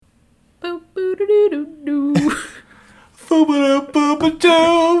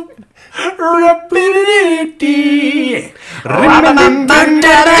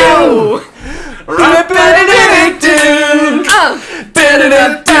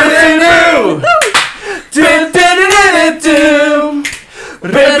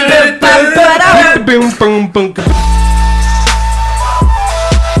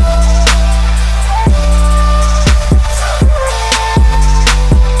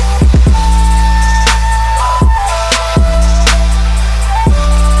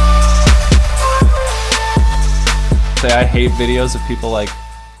I hate videos of people like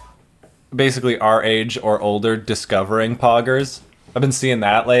basically our age or older discovering poggers. I've been seeing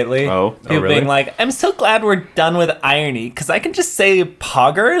that lately. People really? being like, I'm so glad we're done with irony because I can just say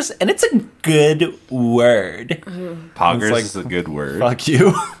poggers and it's a good word. Poggers like, is a good word. Fuck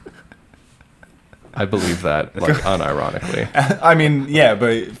you. I believe that, like, unironically. I mean, yeah,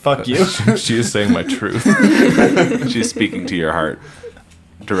 but fuck you. She is saying my truth. She's speaking to your heart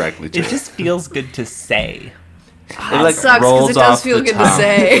directly to It just feels good to say. it like Sucks because rolls it does off feel the good to tongue.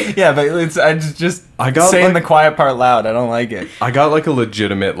 say. Yeah, but I just I got, saying like- the quiet part loud. I don't like it. I got, like, a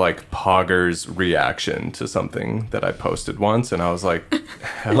legitimate, like, poggers reaction to something that I posted once, and I was like,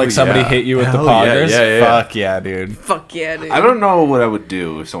 hell Like somebody yeah. hit you with Hell the poggers? Yeah. Fuck yeah, dude. Fuck yeah, dude. I don't know what I would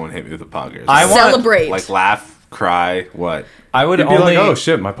do if someone hit me with a poggers. I want- Celebrate. like laugh, cry, what? I would You'd be only... like, oh,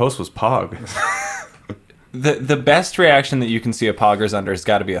 shit, my post was pog. The best reaction that you can see a poggers under has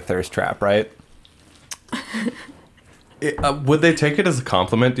got to be a thirst trap, right? Would they take it as a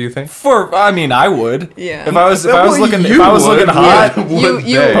compliment, do you think? I mean, I would. Yeah. If I was looking You would. hot, You- Would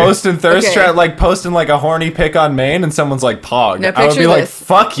you- they? posting thirst Okay. trap, like posting like a horny pic on Maine, and someone's like pog. Now I would picture be like, this.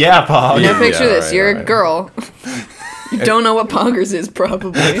 fuck yeah, pog. Now picture Yeah, this. right, You're a right. girl. You don't know what poggers is,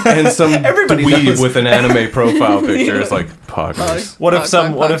 probably. And some Everybody dweeb knows. with an anime profile picture is like, poggers. What if Pog,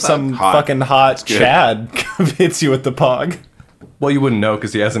 some pog, what pog, if some Hot. fucking hot good. Chad hits you with the pog? Well, you wouldn't know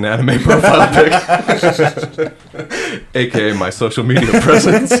because he has an anime profile pic. AKA my social media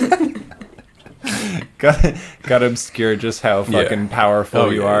presence. Gotta obscure just how fucking powerful Oh,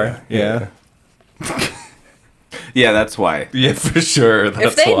 you yeah, are. yeah. Yeah, that's why. Yeah, for sure. If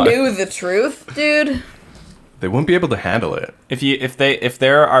That's they why. knew the truth, dude. They wouldn't be able to handle it. If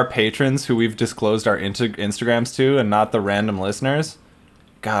there are patrons who we've disclosed our Instagrams to and not the random listeners,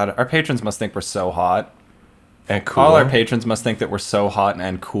 God, our patrons must think we're so hot. And cool. All our patrons must think that we're so hot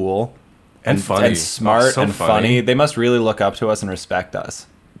and cool and funny. and smart So and funny. They must really look up to us and respect us.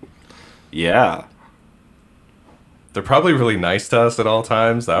 Yeah. They're probably really nice to us at all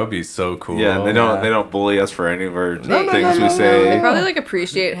times. That would be so cool. Yeah, and they don't bully us for any of our things we They say. probably like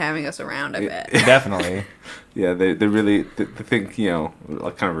appreciate having us around, I bet. Definitely. Yeah, they really they think,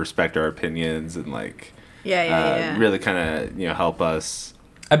 like kind of respect our opinions and like Yeah. really kind of, help us.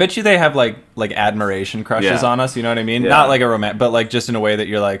 I bet you they have like admiration crushes Yeah. on us, you know what I mean? Yeah. Not like a romantic, but like just in a way that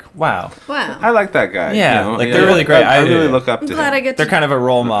you're like, wow. Wow. I like that guy. Yeah, like, they're really great. I I really do. look up I'm to glad him. I get They're to kind of a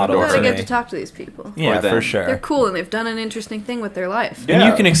role model glad for I get me. to talk to these people. Yeah, Or them. for sure. They're cool and they've done an interesting thing with their life. Yeah. And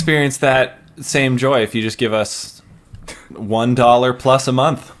you can experience that same joy if you just give us $1 plus a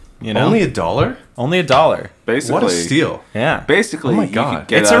month. You know, Only $1? only $1. Basically, What a steal. Yeah. Basically, Oh my you God. could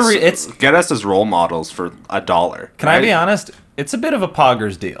get It's us, it's- get us as role models for $1. Can I be honest? It's a bit of a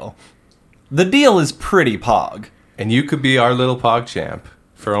poggers deal. The deal is pretty pog. And you could be our little pog champ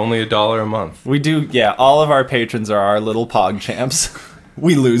for only $1 a month. We do, yeah. All of our patrons are our little pog champs.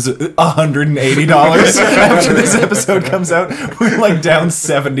 We lose $180 after this episode comes out. We're like down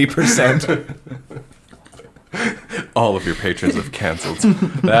 70%. All of your patrons have canceled.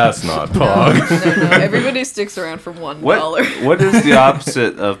 That's not pog. No. Everybody sticks around for $1. What is the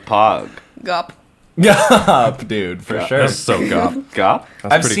opposite of pog? Gop. Yup, dude, for sure. That's so gop. Gop?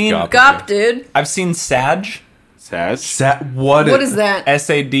 That's I've pretty seen- gop. Gop, dude. I've seen Sag. Sag? What What is that?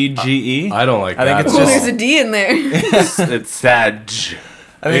 SADGE. I don't like I think that it's at Oh, all. there's a D in there. It's Sag.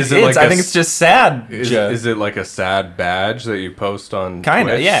 I think Is it like I a think it's just sad. Is it like a sad badge that you post on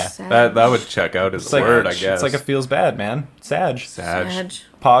Kinda, Twitch? yeah. That would check out as It's a like, word, I guess. It's like a feels bad, man. Sag. Sag.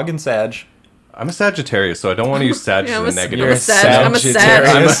 Pog and Sag. I'm a Sagittarius, so I don't want to use Sag Yeah, as a I'm negative. a Sag. I'm a Sag.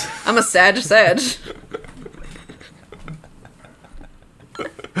 Sagittarius. I'm a Sag.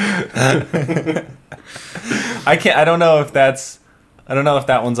 I don't know if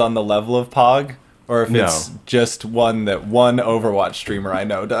that one's on the level of Pog or if it's No. just one that one Overwatch streamer I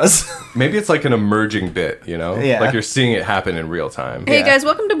know does. Maybe it's like an emerging bit, you know? Yeah. Like you're seeing it happen in real time. Hey Yeah. guys,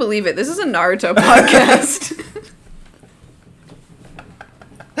 welcome to Believe It. This is a Naruto podcast.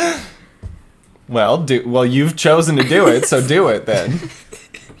 Well, you've chosen to do it, so do it then.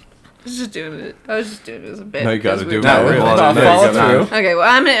 just doing it. I was just doing it as a bit. No, you gotta because do we- it. No, Really. well, No, follow you gotta- through. Okay,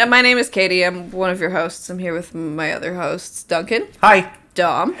 well, my name is Katie. I'm one of your hosts. I'm here with my other hosts, Duncan, Hi.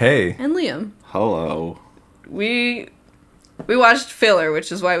 Dom, Hey. and Liam. Hello. We watched Filler,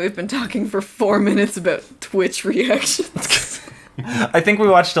 which is why we've been talking for 4 minutes about Twitch reactions. I think we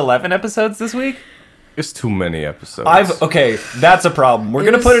watched 11 episodes this week. It's too many episodes. Okay, that's a problem. We're It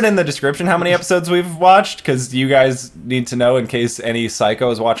gonna was- put it in the description how many episodes we've watched, because you guys need to know in case any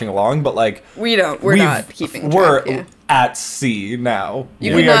psycho is watching along. But like, We don't. We're we've- not keeping track. We're Yeah. at sea now.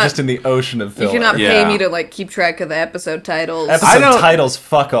 You We are cannot- just in the ocean of You filler. cannot Yeah. pay me to like keep track of the episode titles. I Episode don't- titles,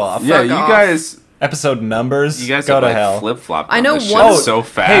 fuck off. Yeah, Fuck you off. guys. Episode numbers, You guys go have to like hell. flip flop. I know this one- shit so Hey,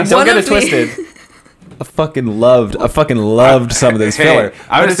 fast. don't One get it of the- twisted. I fucking loved some of this Hey, filler. I'm but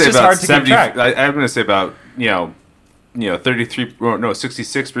gonna it's say just about hard to keep 70. track. I'm gonna say about 33. Or no,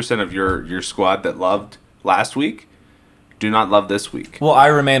 66% of your squad that loved last week do not love this week. Well, I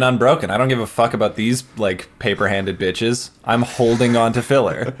remain unbroken. I don't give a fuck about these like paper-handed bitches. I'm holding on to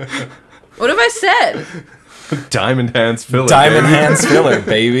filler. What have I said? Diamond Hands filler. Diamond baby. hands filler,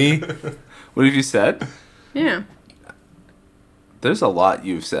 baby. What have you said? Yeah. There's a lot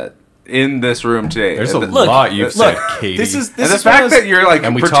you've said in this room today. There's a And lot you've Look, said, Katie. this is and the one of fact those- that you're like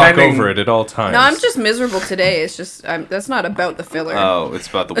and we pretending, talk over it at all times. No, I'm just miserable today. It's just that's not about the filler. Oh, it's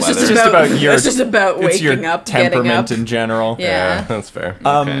about the it's weather. just just about, about your- it's just about it's your waking up, getting temperament up. in general. Yeah, Yeah. that's fair.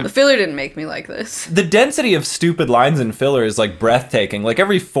 Okay. The filler didn't make me like this. The density of stupid lines in filler is like breathtaking. Like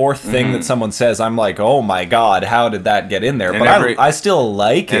every fourth thing that someone says, I'm like, oh my god, how did that get in there? And But every- I still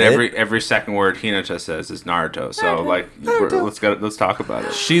like And it. every second word Hinata says is Naruto. So like, let's talk about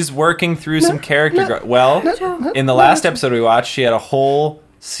it. She's working through some character. Well, in the last episode we watched, she had a whole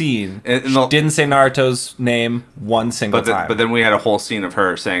scene. In the- She didn't say Naruto's name one single time. But then we had a whole scene of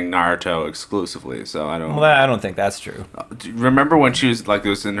her saying Naruto exclusively. So I don't. well, I don't think that's true. Do you remember when she was like, it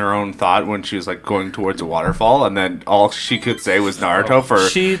was in her own thought when she was like going towards a waterfall, and then all she could say was Naruto for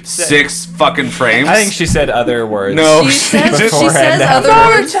She said- 6 fucking frames. I think she said other words. No. She says, she beforehand says now.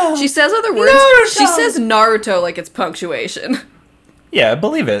 other words. She says other words. She says Naruto like it's punctuation. Yeah,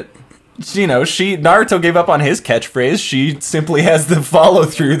 believe it. Naruto gave up on his catchphrase. She simply has the follow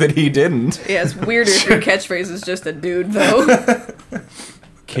through that he didn't. Yeah, it's weirder if your catchphrase is just a dude, though.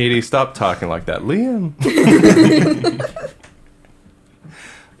 Katie, stop talking like that. Liam.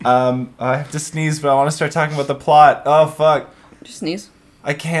 I have to sneeze, but I want to start talking about the plot. Oh fuck. Just sneeze.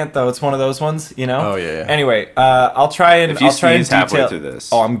 I can't though. It's one of those ones, you know. Oh, yeah, yeah. Anyway, I'll try and If you I'll try and sneeze halfway detail. through this.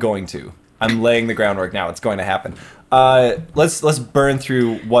 Oh, I'm going to. I'm laying the groundwork now. It's going to happen. Let's burn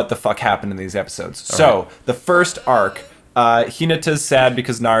through what the fuck happened in these episodes. So the first arc. Hinata's sad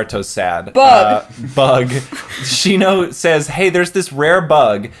because Naruto's sad. Bug. Bug. Shino says, hey, there's this rare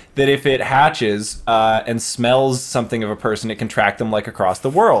bug that if it hatches and smells something of a person, it can track them like across the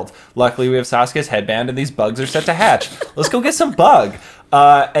world. Luckily, we have Sasuke's headband and these bugs are set to hatch. Let's go get some bug.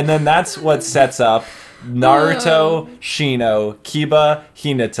 And then that's what sets up Naruto, Shino, Kiba,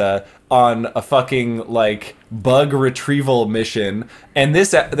 Hinata on a fucking like bug retrieval mission. And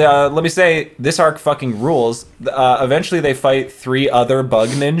this let me say, this arc fucking rules. Eventually they fight 3 other bug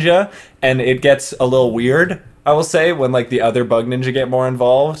ninja and it gets a little weird, I will say, when like the other bug ninja get more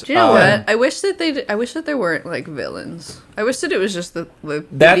involved. Do you know what? I wish that there weren't like villains. I wish that it was just the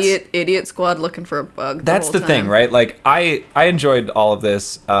That's- idiot squad looking for a bug. That's whole the thing, time. right? Like I enjoyed all of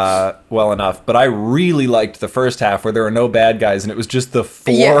this well enough, but I really liked the first half where there were no bad guys and it was just the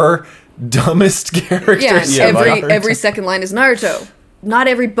 4 dumbest characters. Yeah, in Naruto. every second line is Naruto. Not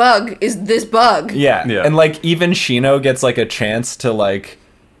every bug is this bug. Yeah. Yeah. And like even Shino gets like a chance to like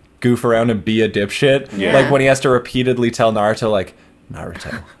goof around and be a dipshit. Yeah. Like when he has to repeatedly tell Naruto like,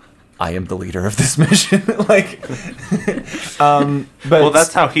 Naruto, I am the leader of this mission. Like but Well,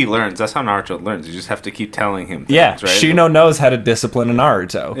 that's how he learns. That's how Naruto learns. You just have to keep telling him. Things, yeah, right? Shino knows how to discipline a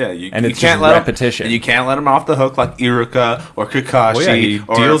Naruto. Yeah, and you it's can't just let repetition. Him, and you can't let him off the hook like Iruka or Kakashi Well, yeah, he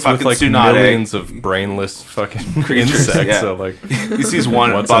or deals fucking with like Tsunade. millions of brainless fucking Creatures, insects. yeah. So like, He sees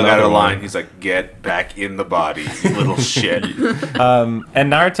one What's bug out another of line. one? He's like, "Get back in the body, you little shit." And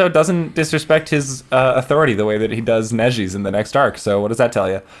Naruto doesn't disrespect his authority the way that he does Neji's in the next arc. So what does that tell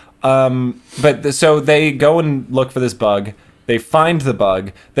you? So they go and look for this bug. They find the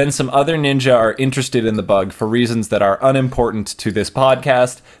bug. Then some other ninja are interested in the bug for reasons that are unimportant to this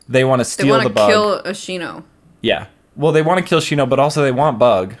podcast. They want to They steal want the to bug. kill Ashino. Yeah. Well, they want to kill Shino, but also they want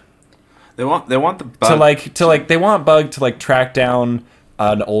Bug They want the bug to like they want Bug to like track down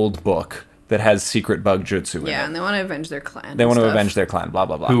an old book that has secret bug jutsu in Yeah, it. and they want to avenge their clan. They and want to stuff. avenge their clan, blah,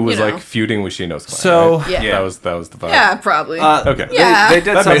 blah, blah. Who was You know. like feuding with Shino's clan. So- right? Yeah. that was the vibe. Yeah, probably. Okay. Yeah. They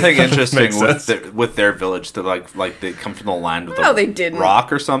did That something makes interesting sense. with their village. That like they come from the land with No, the they didn't.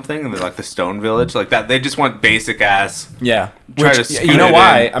 rock or something, and they're like the stone village, like that. They just want basic ass. yeah. Try Which, to scoot you know it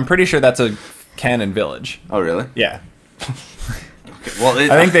why? in. I'm pretty sure that's a canon village. Oh, really? Yeah. Well,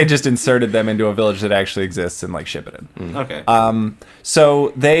 I think they just inserted them into a village that actually exists and like ship it in. okay.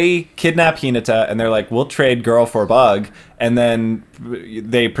 So they kidnap Hinata and they're like, we'll trade girl for bug. And then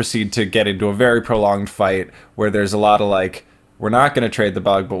they proceed to get into a very prolonged fight where there's a lot of like, we're not going to trade the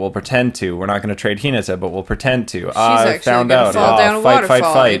bug, but we'll pretend to. We're not going to trade Hinata, but we'll pretend to. I actually found gonna out. fall down a Fight, fight,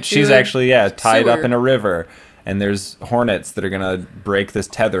 waterfall fight. into She's a actually, tied up sewer. in a river. And there's hornets that are going to break this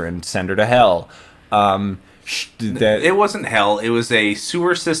tether and send her to hell. It wasn't hell. It was a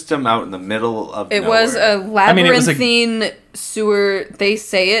sewer system out in the middle of It nowhere. was a mean, it was a- labyrinthine sewer. They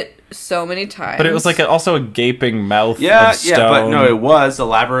say it so many times. But it was like also a gaping mouth Yeah, of stone. yeah, but no, it was a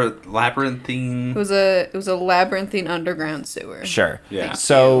labyrinthine. It was a labyrinthine underground sewer. Sure. Yeah.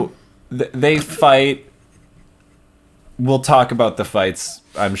 So they fight. We'll talk about the fights,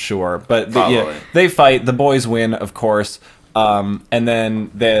 I'm sure. But Probably. they fight. The boys win, of course. And then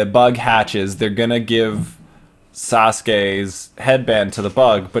the bug hatches. They're going to give Sasuke's headband to the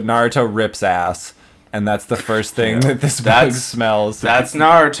bug, but Naruto rips ass. And that's the first thing that this bug That's- smells. That's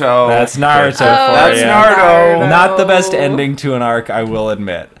Naruto. That's Naruto for That's ya. Naruto. Not the best ending to an arc, I will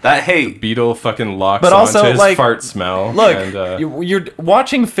admit. That hey, Beetle fucking locks But also, onto his like, fart smell. Look, and, you're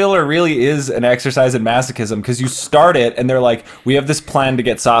watching filler really is an exercise in masochism because you start it and they're like, we have this plan to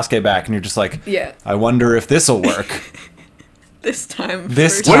get Sasuke back, and you're just like, Yeah. I wonder if this will work. This time.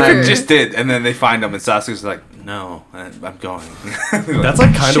 This for what if time- it sure. just did, and then they find him, and Sasuke's like, no, I'm going. that's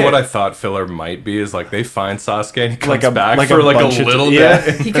like kind Shit. of what I thought filler might be. Is like they find Sasuke and he comes Like a- back like for a like a bunch of- little yeah.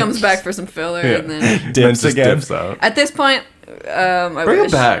 bit. He comes back for some filler Yeah. and then And then Dips just again. dips out. at this point, I Bring him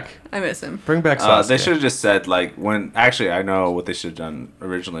wish. back. I miss him. Bring back Sasuke. They should have just said like when. Actually, I know what they should have done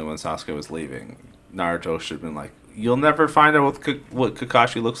originally when Sasuke was leaving. Naruto should have been like, "You'll never find out what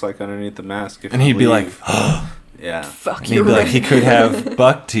Kakashi looks like underneath the mask." If And you he'd be like, leave." "Yeah." Fuck and you. he'd be like, he could have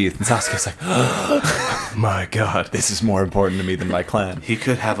buck teeth. And Sasuke's like, My God. this is more important to me than my clan. He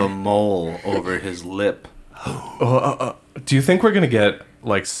could have a mole over his lip. Do you think we're gonna get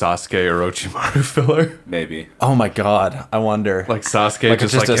like Sasuke Orochimaru filler? Maybe. Oh my god, I wonder. Like Sasuke Like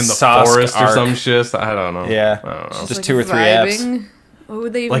just just like a in the Sasuke forest or arc. some shit. I don't know. Yeah. I don't know. Just Like 2 or 3 Fs. vibing. What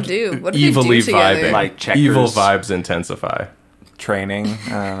would they even Like do? What do evilly they do together? vibing. Like checkers. Evil vibes intensify. Training.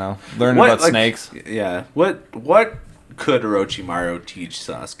 I don't know. Learn about snakes. Yeah. What could Orochimaru teach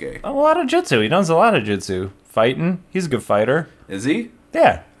Sasuke? A lot of jutsu. He knows a lot of jutsu. Fighting. He's a good fighter. Is he?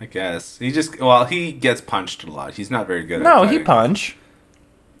 Yeah. I guess he gets punched a lot. He's not very good. No, at he fighting. punch.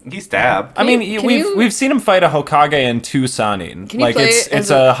 He stabbed. I mean, Can we've you- we've seen him fight a Hokage and 2 Sanin. Can you Like play it's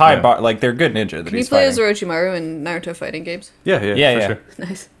as a high Yeah. bar. Like they're good ninja that Can you he's play as fighting. Orochimaru in Naruto fighting games? Yeah, yeah, Yeah, for yeah. sure.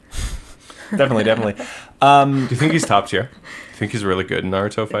 Nice. Definitely. Do you think he's top tier? Do you think he's really good in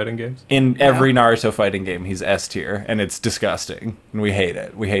Naruto fighting games? In every Naruto fighting game, he's S tier, and it's disgusting, and we hate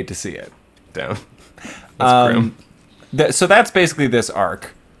it. We hate to see it. Damn. That's grim. So that's basically this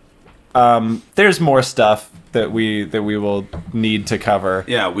arc. There's more stuff that we will need to cover.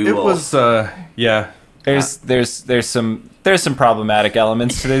 Yeah, we It will. was yeah. There's some problematic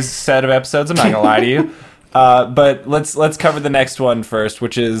elements to this set of episodes. I'm not gonna lie to you, but let's cover the next one first,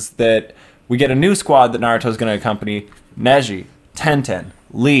 which is that we get a new squad that Naruto's gonna accompany: Neji, Tenten,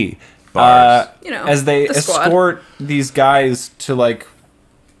 Lee, Bars. as they the squad. escort these guys to like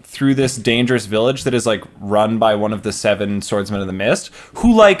through this dangerous village that is like run by one of the 7 swordsmen of the mist,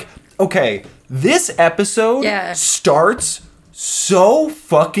 who like, okay, this episode Yeah. starts so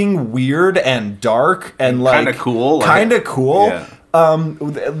fucking weird and dark and like Kinda cool, like- kind of cool. Yeah.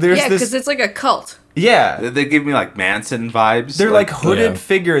 There's Yeah, because this, it's like a cult. yeah. They give me like Manson vibes. They're like hooded Yeah.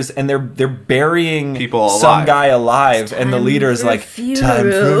 figures, and they're burying People some alive. guy alive, and the time leader is for a like, "Time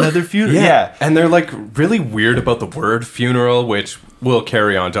for funeral." another funeral." Yeah, And they're like really weird about the word funeral, which will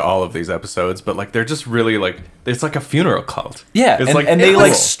carry on to all of these episodes, but like they're just really like it's like a funeral cult. yeah, It's and, like and they It like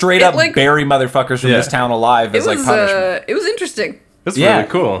was- straight it up like- bury motherfuckers from Yeah. this town alive as It like was punishment. it was interesting. It's Yeah. really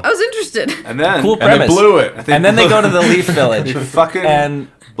cool. I was interested. and then Cool And they premise. blew it. And then they go to the Leaf Village, fucking and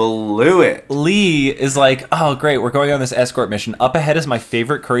blew it. Lee is like, "Oh, great, we're going on this escort mission. Up ahead is my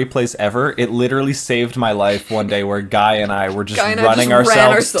favorite curry place ever. It literally saved my life one day where Guy and I were just Guy and I running just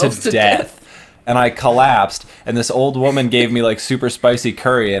ran ourselves ourselves to to death. and I collapsed, and this old woman gave me like super spicy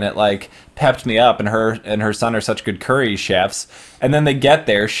curry, and it like pepped me up, and her son are such good curry chefs. And then they get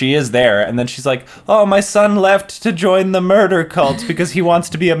there, she is there, and then she's like, oh, my son left to join the murder cult because he wants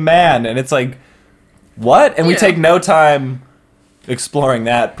to be a man. And it's like, what? And we Yeah. take no time exploring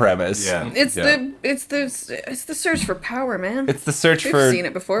that premise. Yeah. It's the search for power, man. It's the search We've for seen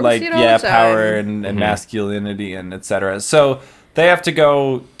it before. We like see it all yeah, the time. power and masculinity and etc. So they have to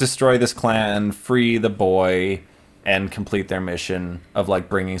go destroy this clan, free the boy, and complete their mission of like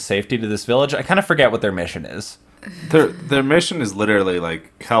bringing safety to this village. I kind of forget what their mission is. Their mission is literally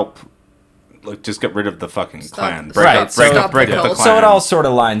like help, like just get rid of the fucking clan. Right, Break so- up the Yeah. clan. So it all sort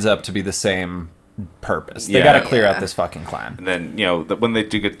of lines up to be the same purpose. They Yeah. got to clear out Yeah. this fucking clan. And then when they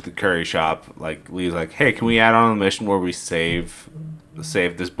do get to the curry shop, like Lee's like, "Hey, can we add on a mission where we save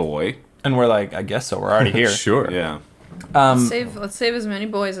this boy?" And we're like, I guess so. We're already here. Sure. Yeah, Let's save as many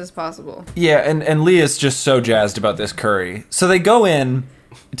boys as possible. Yeah, and Leah's just so jazzed about this curry. So they go in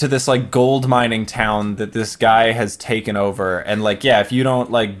to this like gold mining town that this guy has taken over, and like, yeah, if you don't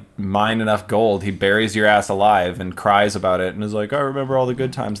like mine enough gold, he buries your ass alive and cries about it and is like, I remember all the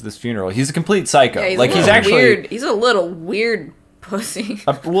good times of this funeral. He's a complete psycho. Yeah, like a he's little actually weird. He's a little weird pussy.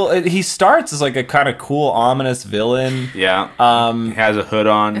 he starts as like a kind of cool ominous villain. yeah. Um, He has a hood I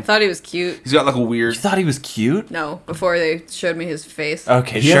on. thought he was cute. He's got like a weird. you thought he was cute? No, before they showed me his face.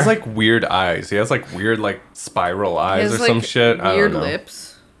 Okay, He sure. has like weird eyes. He has like weird like spiral He eyes has or some like shit. I weird don't know. lips.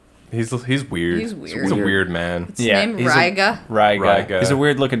 He's weird. He's weird. He's a weird man. His name he's Ryga. Ryga. He's a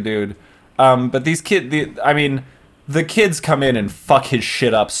weird looking dude. But these the kids come in and fuck his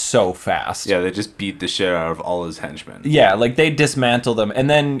shit up so fast. Yeah, they just beat the shit out of all his henchmen. Yeah, like they dismantle them, and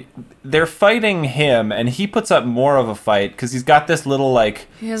then they're fighting him, and he puts up more of a fight because he's got this little like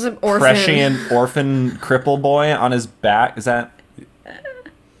He has an orphan. prescient orphan cripple boy on his back. Is that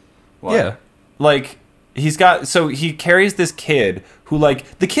What? Yeah. like he's got? So he carries this kid who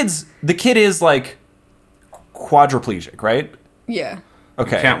like the kid is like quadriplegic, right? Yeah.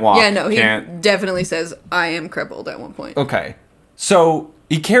 Okay. Can't walk. Yeah, no, he Can't. definitely says, I am crippled at one point. Okay. So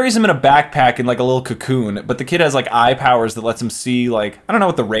he carries him in a backpack in like a little cocoon, but the kid has like eye powers that lets him see like I don't know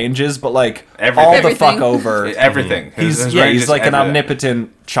what the range is, but like Everything. all the Everything. fuck over. Everything. His He's range he's is like an everything.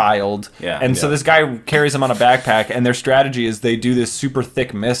 omnipotent child. Yeah. And so Yeah. this guy carries him on a backpack, and their strategy is they do this super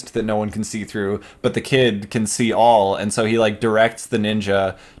thick mist that no one can see through, but the kid can see all, and so he like directs the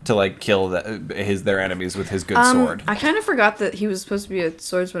ninja to like kill their enemies with his good sword. I kind of forgot that he was supposed to be a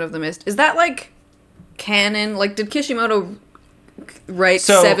swordsman of the mist. Is that like canon? Like, did Kishimoto write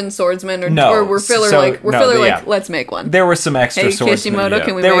So- 7 swordsmen, or No. we're filler So- like we're no, filler yeah. like let's make one? There were some extra Hey, swordsmen. Kishimoto, yeah.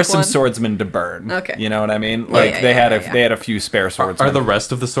 can we There make were some one? swordsmen to burn. Okay. You know what I mean? Like yeah, they had yeah. they had a few spare swordsmen. Are the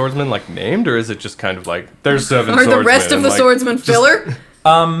rest of the swordsmen like named, or is it just kind of like there's 7 Are swordsmen? the rest of and, the like, swordsmen filler?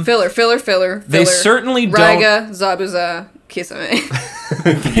 Filler. They certainly don't. Raiga, Zabuza, Kisame.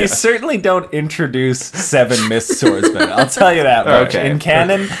 They certainly don't introduce 7 missed swordsmen. I'll tell you that much. Okay. In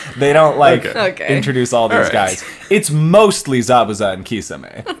canon, they don't like Okay. introduce all these All right. guys. It's mostly Zabuza and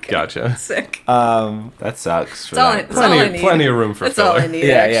Kisame. Gotcha. Sick. That sucks. For That's all that. that's all I need. Plenty of room for That's filler. all I need.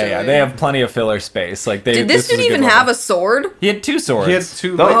 Yeah. actually. They have plenty of filler space. Like they. Did this dude was a good even one. have a sword? He had 2 swords. He had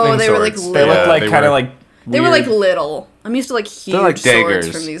 2 Oh, lightning they were, like, swords. They looked like they kind of were- like. They were like weird- little. I'm used to like huge like swords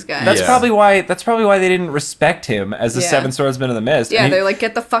daggers. from these guys. That's Yeah. probably why. That's probably why they didn't respect him as the Yeah. 7 swordsmen of the mist. Yeah, And he- they're like,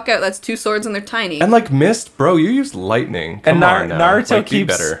 get the fuck out. That's 2 swords and they're tiny. And like Mist, bro, you used lightning. Come And on now. Naruto Like, be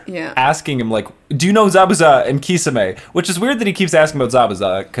keeps better. Yeah. asking him like, "Do you know Zabuza and Kisame?" Which is weird that he keeps asking about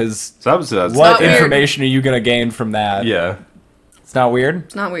Zabuza because Zabuza's what not weird. information are you gonna gain from that? Yeah. It's not weird.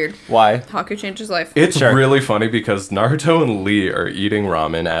 It's not weird. Why? Haku changed his life. It's Sure. really funny because Naruto and Lee are eating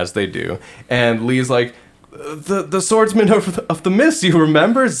ramen as they do, and Lee's like, the swordsman of the mist, you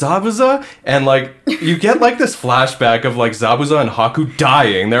remember Zabuza? And like you get like this flashback of like Zabuza and Haku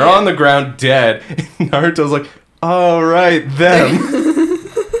dying. They're on the ground dead. And Naruto's like, all right, them.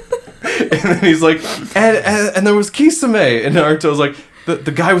 And then he's like, and there was Kisame, and Naruto's like,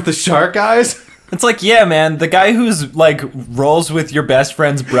 the guy with the shark eyes. It's like, yeah, man, the guy who's like rolls with your best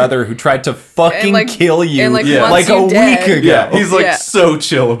friend's brother who tried to fucking like- kill you and, like, Yeah. like wants you a dead. week ago. Yeah, he's like Yeah. so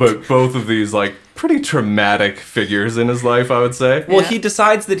chill about both of these like pretty traumatic figures in his life, I would say. Well, Yeah. he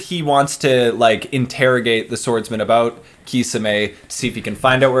decides that he wants to like interrogate the swordsman about Kisame to see if he can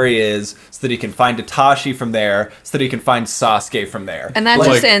find out where he is, so that he can find Itachi from there, so that he can find Sasuke from there. And that Like,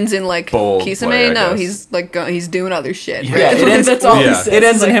 just ends in like bold Kisame. play, I No, guess. he's like he's doing other shit. yeah, right? it ends. That's all he Yeah. says. It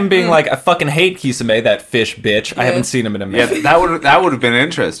ends in Like, him being like, "I fucking hate Kisame, that fish bitch. I Yeah. haven't seen him in a Yeah, minute." that would have been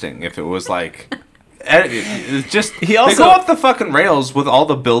interesting if it was like It's just He also- they go off the fucking rails with all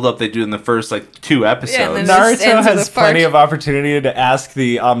the build up they do in the first like 2 episodes. Yeah, and then just Naruto ends with has a fart. plenty of opportunity to ask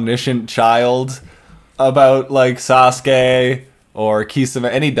the omniscient child about like Sasuke or Kisame,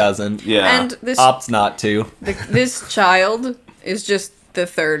 and he doesn't. yeah. And this Opts not to. this child is just the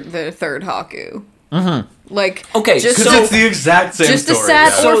third Haku. Mm-hmm. Like Okay, just Because So- it's the exact same just a story.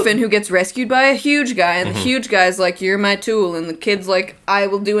 sad yeah. orphan who gets rescued by a huge guy, and the huge guy's like, "You're my tool," and the kid's like, "I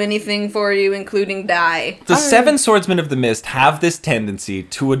will do anything for you, including die." The 7 swordsmen of the mist have this tendency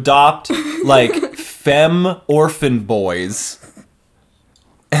to adopt like femme orphan boys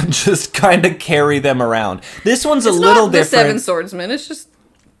and just kind of carry them around. This one's It's a little not the different. 7 swordsmen. It's just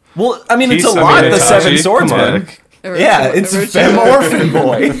Well, I mean, it's a Kisame lot. and The 7 Itachi, swordsmen. come Yeah, it's a femme orphan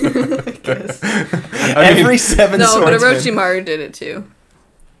boy. Every 7 no, but swordsman. Orochimaru did it too.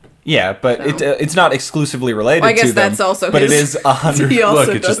 Yeah, but it's not exclusively related Well, I guess to them. that's also but his. it is 100. He also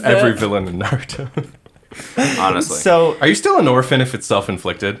Look, it's does just every that. villain in Naruto. honestly. So Are you still an orphan if it's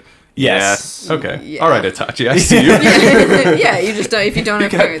self-inflicted? yes. Okay. Yeah. All right, Itachi, I see you. Yeah, you just don't if you don't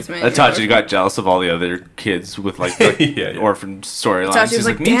have parents, man. Itachi got jealous of all the other kids with like the Yeah. orphan storylines. Itachi He's was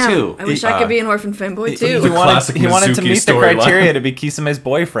like, me "Damn, too. I wish I could be an orphan fanboy He too." classic wanted to Mizuki meet the storyline. criteria to be Kisame's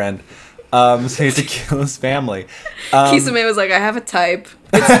boyfriend. So he had to kill his family. Kisame was like, "I have a type.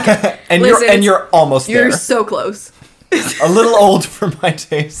 And Listen, you're almost You're there. so close." A little old for my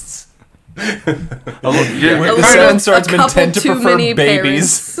tastes. You're The A seven little- swordsmen a couple tend to too prefer many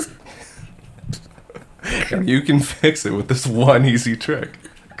babies. parents. You can fix it with this one easy trick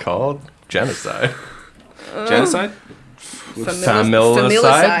called genocide. genocide.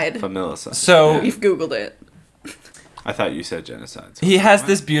 Familicide? Familicide. So You've googled it. I thought you said genocide. he has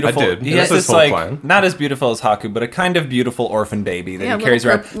this beautiful. I did. He That's has his this whole like plan. not as beautiful as Haku, but a kind of beautiful orphan baby that Yeah, he carries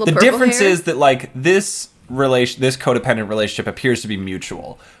around. little The purple difference hair. is that like this codependent relationship appears to be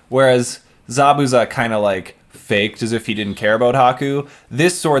mutual, whereas Zabuza kind of like faked as if he didn't care about Haku.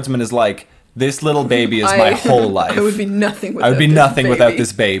 This swordsman is like, this little baby is my whole life. I would be nothing without I would be this nothing without baby.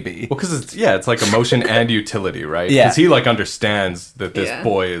 this baby. Well, because it's like emotion and utility, right? Yeah. Because he like understands that this Yeah.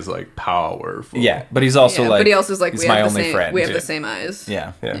 boy is like powerful. Yeah, but he's also Yeah, like, but he also is like, he's we my have the only same. friend. We have Yeah. the same eyes.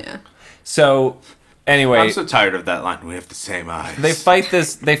 Yeah. Yeah. Yeah. So anyway, I'm so tired of that line. We have the same eyes. they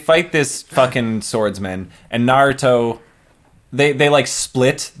fight this fucking swordsman, and Naruto they like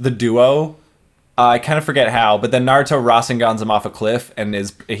split the duo. I kind of forget how, but then Naruto Rasengans him off a cliff and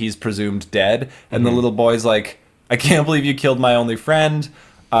he's presumed dead, and the little boy's like, I can't believe you killed my only friend.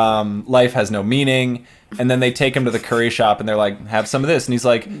 Life has no meaning. And then they take him to the curry shop and they're like, have some of this, and he's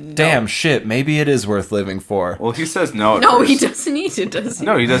like, damn shit, maybe it is worth living for. Well, he says no. At No, first. he doesn't eat it, does he?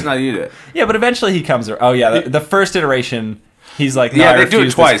 No, he does not eat it. Yeah, but eventually he comes. Oh yeah, the first iteration, he's like, no, Yeah, I they do it refuse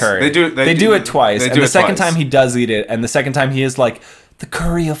this twice. curry. They do it twice, they and do the it second twice. time he does eat it, and the second time he is like, the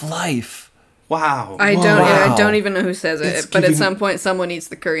curry of life. Wow. I don't. Wow. I don't even know who says it. It's but at giving- some point, someone eats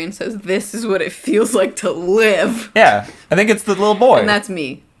the curry and says, "This is what it feels like to live," Yeah, I think it's the little boy. and that's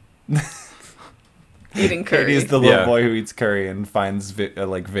me. Eating curry. Katie is the little Yeah. boy who eats curry and finds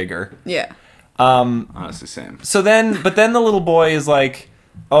like vigor. Yeah. Honestly, same. So then, but then the little boy is like,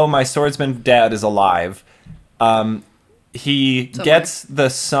 "Oh, my swordsman dad is alive." He gets the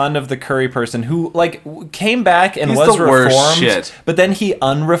son of the curry person who like came back and He's was the worst reformed, shit. but then he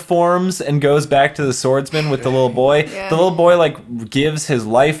unreforms and goes back to the swordsman with the little boy. Yeah. The little boy like gives his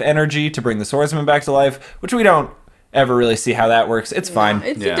life energy to bring the swordsman back to life, which we don't ever really see how that works. It's fine.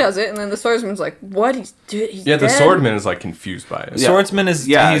 He Yeah. does it, and then the swordsman's like, "What? He's Yeah, the dead?" swordman is like confused by it. Yeah. Swordsman is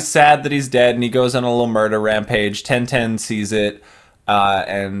Yeah. he's sad that he's dead, and he goes on a little murder rampage. 1010 sees it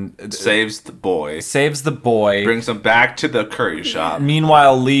and Saves the boy. saves the boy. Brings him back to the curry shop.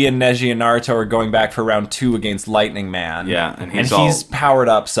 Meanwhile, Lee and Neji and Naruto are going back for round 2 against Lightning Man. Yeah, and he's he's all- powered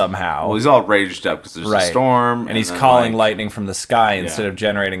up somehow. Well, he's all raged up because there's right. a storm. and he's then, calling like, lightning from the sky instead of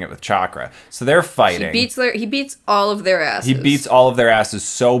generating it with chakra. So they're fighting. He beats all of their asses. He beats all of their asses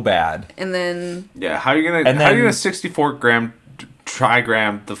so bad. and then Yeah, how are you gonna? And how are you then- gonna 64-gram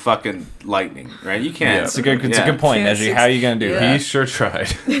trigram the fucking lightning? Right? You can't. Yeah. It's a good Yeah. point, Yeah, Neji. How are you gonna do yeah. that? He sure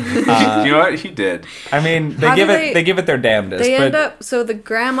tried. you know what? He did. I mean, How do they give it their damnedest. they but end up. So the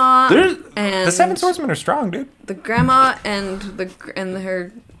grandma There's- and the Seven Swordsmen are strong, dude. the grandma and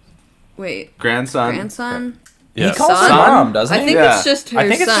her Grandson. grandson. Yeah. He calls her Son? mom, doesn't I he? think Yeah. it's just her I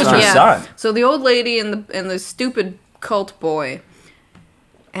think it's son. just her yeah. son. So the old lady and the stupid cult boy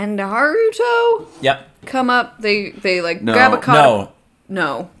and Naruto Yep. come up. They like No. grab a cot. No,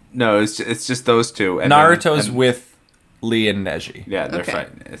 No. No, it's just those two. And Naruto's then, with Lee and Neji. Yeah, they're Okay.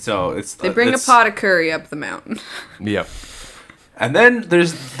 fighting. So it's They bring a it's- pot of curry up the mountain. Yep. and then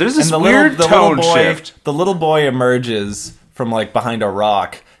there's this And the weird little tone boy, shift. the little boy emerges from like behind a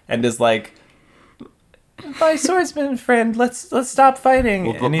rock and is like, my swordsman friend, let's stop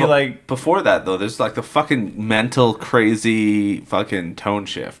fighting. And he like before that though, there's like the fucking mental crazy fucking tone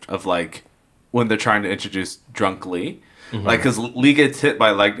shift of like when they're trying to introduce drunk Lee. Like, because Lee gets hit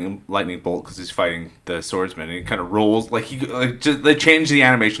by lightning bolt because he's fighting the swordsman, and he kind of rolls like they change the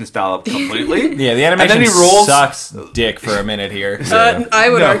animation style up completely. Yeah, the animation and then he rolls, sucks dick for a minute here. I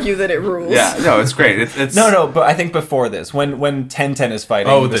would argue that it rules. Yeah, no, it's great. It's No, but I think before this, when Ten is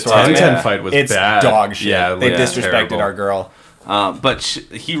fighting, Oh, the swordsman, 10 fight was it's bad. dog shit. Yeah, they yeah, disrespected terrible. our girl. but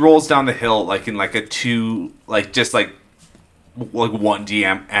he rolls down the hill like in like a two, like just like 1D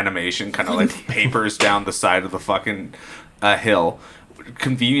animation, kind of like papers down the side of the fucking hill,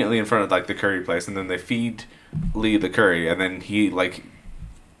 conveniently in front of like the curry place, and then they feed Lee the curry, and then he like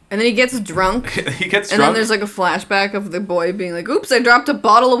And then he gets drunk. he gets And drunk. then there's like a flashback of the boy being like, "Oops, I dropped a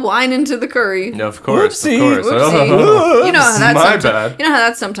bottle of wine into the curry." No, of course, Whoopsie. of course. Whoopsie. You know how that My sometimes, bad. You know how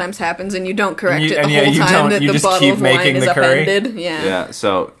that sometimes happens, and you don't correct And you- it the and yeah, whole you time don't- that you the just bottle keep of wine making is the curry. upended. Yeah. Yeah,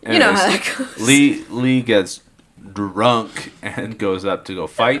 so You know how anyways, that goes. Lee gets drunk and goes up to go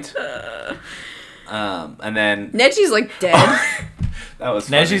fight. And then Neji's like dead. that was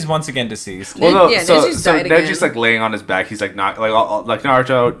funny. Neji's once again deceased. Well, no, Yeah, so Neji's died Neji's again. like laying on his back. He's like not like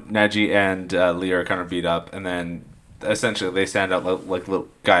Naruto, Neji, and Lee are kind of beat up, and then essentially they stand out like little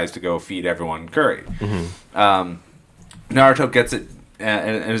guys to go feed everyone curry. Naruto gets it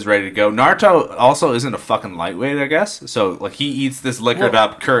and is ready to go. Naruto also isn't a fucking lightweight, I guess. So like he eats this liquored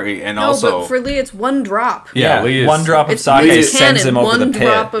up curry, and No, also but for Lee, it's one drop. Yeah, Lee is, one drop of It's sake Lee's sends canon, him over one the pit.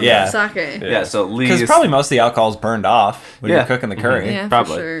 drop of yeah, sake. yeah. So Lee because is probably most of the alcohol's burned off when you're cooking the curry. Yeah,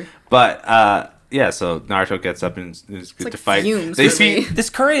 probably. for sure. But yeah, so Naruto gets up and is good like to fight. fumes They for feed. Lee.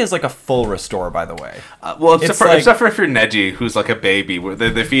 This curry is like a full restore, by the way. Well, except It's for, like- except for if you're Neji, who's like a baby, where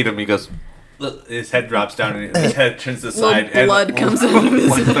they feed him, he goes, his head drops down and his head turns to the Little side, blood and comes out of his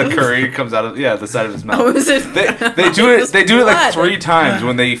like the curry comes out of the side of his mouth. Oh, is it? They do it. They do it like blood. 3 times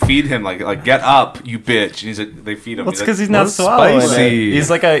when they feed him. Like get up, you bitch. And he's like, they feed him. Well, it's like, because he's not "What's swallowing spicy?" it.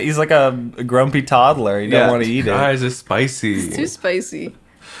 He's like a grumpy toddler. He Yeah. don't want to eat it. Guys, it's spicy. Too spicy.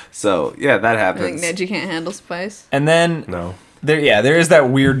 so yeah, that I happens. think Neji can't handle spice. And then No. there is that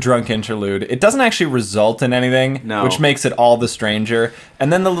weird drunk interlude. It doesn't actually result in anything, No. which makes it all the stranger.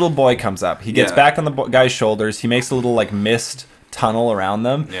 And then the little boy comes up. He gets Yeah. back on the guy's shoulders. He makes a little like mist tunnel around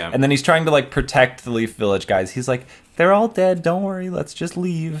them. Yeah. And then he's trying to like protect the Leaf Village guys. He's like, they're all dead. Don't worry. Let's just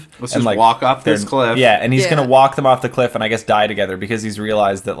leave. Let's And, just like, walk off this they're- cliff. Yeah, and he's Yeah. gonna walk them off the cliff and I guess die together because he's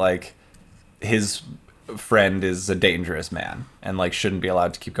realized that like his friend is a dangerous man and like shouldn't be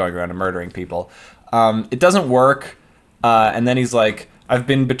allowed to keep going around and murdering people. It doesn't work, and then he's like, "I've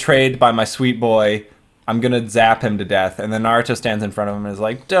been betrayed by my sweet boy. I'm gonna zap him to death." And then Naruto stands in front of him and is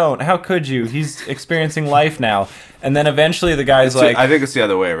like, "Don't! How could you? He's experiencing life now." And then eventually the guy's like, I think it's the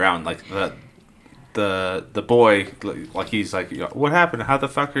other way around. Like the boy, like he's like, what happened? How the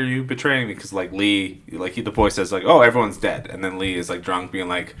fuck are you betraying me? Because like Lee, the boy says like, oh, everyone's dead, and then Lee is like drunk, being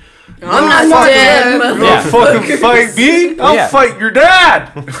like, I'm not dead. you Yeah. fucking fight me? I'll Yeah. fight your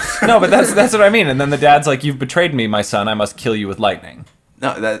dad. "No, but that's what I mean." And then the dad's like, "You've betrayed me, my son. I must kill you with lightning."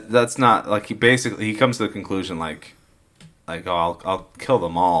 No, that's not like he comes to the conclusion like oh, I'll kill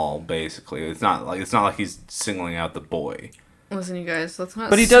them all. Basically, it's not like he's singling out the boy. Listen, you guys, let's not.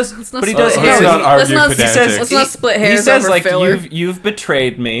 But he does- Let's not but he split does- hairs. let's not Let's argue not- pedantic. Let's not split hairs. He says over like filler. you've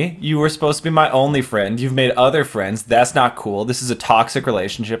betrayed me. You were supposed to be my only friend. You've made other friends. That's not cool. This is a toxic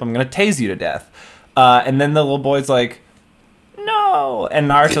relationship. I'm gonna tase you to death. And then the little boy's like, no. And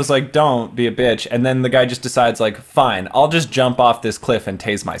Naruto's like, don't be a bitch. And then the guy just decides like, fine, I'll just jump off this cliff and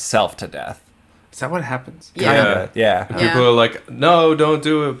tase myself to death. Is that what happens? Yeah. Kinda, yeah. Yeah. People are like, no, don't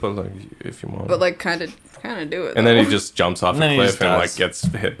do it, but like, if you want. But like, kind of do it. and then though. he just jumps off And a then he cliff just and does. like gets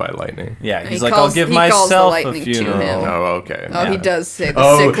hit by lightning. Yeah, He he's like, calls- I'll give he calls the myself a lightning to funeral. him. Oh, okay. Oh, he yeah. does say the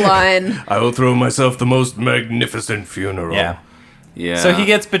Oh. sick line. I will throw myself the most magnificent funeral. Yeah. Yeah. So he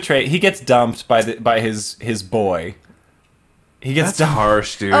gets betrayed. He gets dumped by his boy. He gets That's dumped.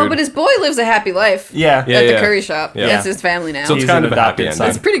 harsh, dude. Oh, but his boy lives a happy life. Yeah. Yeah, At the yeah. curry shop. Yeah. That's his family now. So it's He's kind an of a happy adopted ending. son.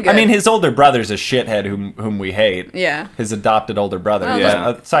 It's pretty good. I mean, his older brother's a shithead whom we hate. yeah. His adopted older brother. Well, yeah.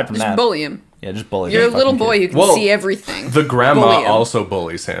 Aside from Just that, bully him. yeah, just bully. You're a the little fucking boy kid. who can Well, see everything. The grandma Bully him. also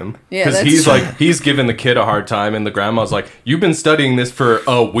bullies him. Yeah, Because that's he's true. like, he's giving the kid a hard time, and the grandma's like, you've been studying this for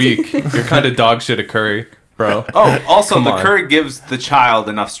a week. You're kind of dog shit at curry, bro. Oh, also, Come the on. curry gives the child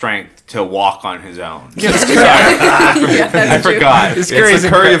enough strength to walk on his own. I I forgot. This It's curry the is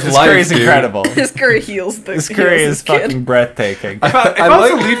curry of this life, curry is dude. incredible. This curry heals the. This curry heals is this kid. fucking breathtaking. If I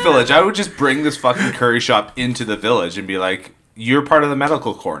was a Leaf Village, I would just bring this fucking curry shop into the village and be like, you're part of the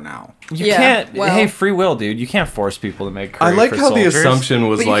medical corps now. You Yeah, can't. well- Hey, free will, dude. You can't force people to make. I curry like for how the soldiers. assumption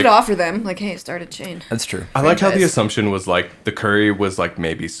was But you like. could offer them, like, hey, start a chain. That's true. I like how the franchise. assumption was like the curry was like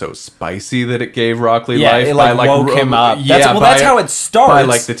maybe so spicy that it gave Rock Lee Yeah, life. it, like, by, woke him up. That's- well, by- that's how it starts. By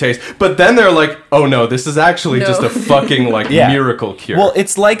like the taste, but then they're like, oh no, this is actually No. just a fucking like Yeah. miracle cure. Well,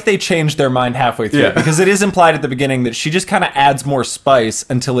 it's like they changed their mind halfway through Yeah. because it is implied at the beginning that she just kind of adds more spice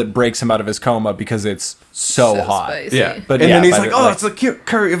until it breaks him out of his coma because it's so hot. spicy. yeah, But and yeah, then he's by like, the- oh, like- it's the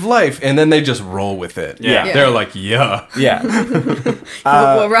curry of life, and then they just roll with it. Yeah. they're like, yeah. Yeah.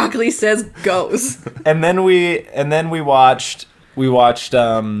 What Rock Lee says goes. and then we watched What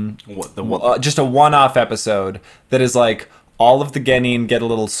just a one-off episode that is like all of the Genin get a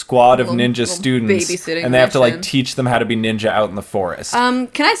little squad of ninja Little students babysitting and they have to like mission. teach them how to be ninja out in the forest. Can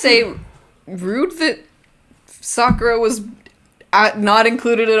I say, rude that Sakura was not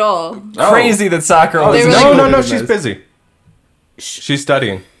included at all. Crazy that Sakura was They were not like- No, included in she's this. busy. She's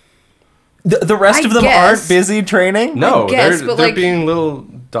studying. The rest I of them guess. aren't busy training? No, guess, they're but, they're like, being little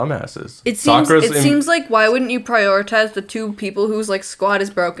dumbasses. It seems Sakura's it seems like why wouldn't you prioritize the two people whose like squad is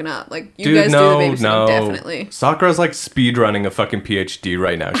broken up? Like you guys do the babysitting, definitely. Sakura's like speed running a fucking PhD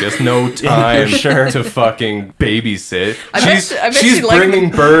right now. She has no time to fucking babysit. I bet she's she liked bringing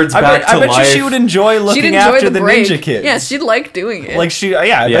the- birds back I to bet life. you she would enjoy She'd looking enjoy after the the break. ninja kids. Yeah, she'd like doing it. Like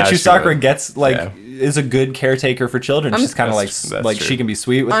I bet you she Sakura would. gets like Yeah. is a good caretaker for children. She's kind of like That's like true. she can be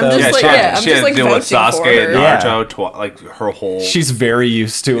sweet with I'm them. just Yeah, like- she had, yeah, I'm she just, had like, to deal with vouching for Sasuke and her. Naruto, like her whole. She's very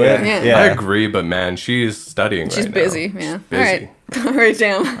used to Yeah. it. Yeah. Yeah. I agree, but man, she's studying she's right busy. now. Yeah. She's busy. All right. All right,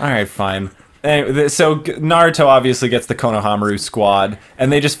 damn. All right, fine. Anyway, so Naruto obviously gets the Konohamaru squad,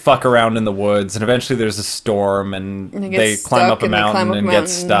 and they just fuck around in the woods, and eventually there's a storm, and And they get they climb stuck, up a and they climb mountain up a and get mountain,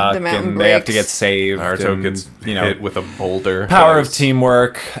 stuck, the mountain and they have to breaks. get saved. Naruto and, gets hit with a boulder. power of Guys.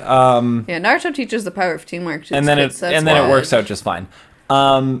 teamwork. Yeah, Naruto teaches the power of teamwork to and its then kids, that's it why. works out just fine.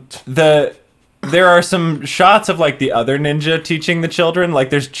 There are some shots of like the other ninja teaching the children.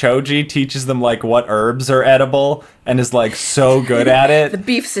 Like there's Choji teaches them like what herbs are edible and is like so good at The it.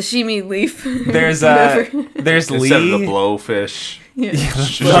 beef sashimi leaf. There's Whatever. there's Instead of the Lee. blowfish. Yeah.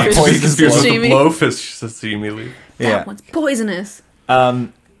 She's Poisonous confused with the Sashimi. blowfish sashimi leaf. That Yeah. one's poisonous.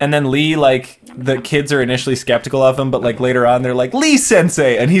 And then Lee, like the kids are initially skeptical of him, but like later on they're like Lee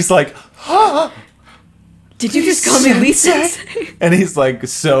Sensei, and he's like, Did you just call me Lee Sensei? and he's like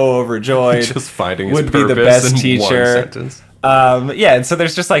so overjoyed. Just finding his Would be the purpose best in one teacher. sentence. Yeah, and so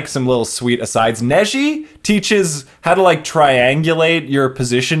there's just like some little sweet asides. Neji teaches how to like triangulate your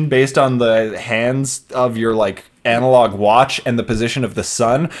position based on the hands of your like analog watch and the position of the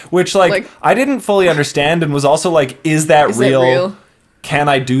sun, which like I didn't fully understand and was also like, is that Is that real? real? Can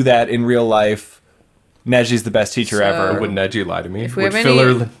I do that in real life? Neji's the best teacher So- ever. Would Neji lie to me? If we Would have filler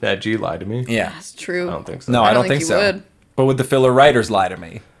any- Neji lie to me? Yeah. That's true. I don't think so. No, I don't think you so. would. But would the filler writers lie to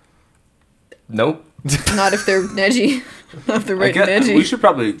me? Nope. Not if they're Neji. Not if they're I writing guess, Neji. we should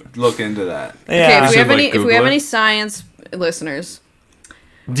probably look into that. Yeah. Okay, if we should, have like, any, if we Google have it. any science listeners,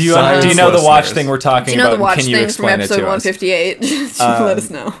 Do you Science know the watch listeners. thing we're talking do you know about? the watch Can you things from explain it episode to us? 158? Just let us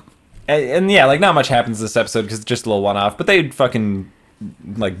know. And yeah, like not much happens this episode because it's just a little one-off. But they fucking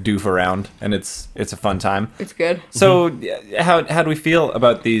like doof around, and it's a fun time. It's good. So how do we feel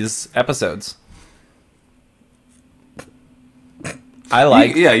about these episodes? I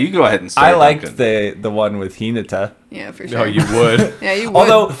liked You go ahead and start. I liked Duncan. the one with Hinata. Yeah, for No, sure. you would. Yeah, you would.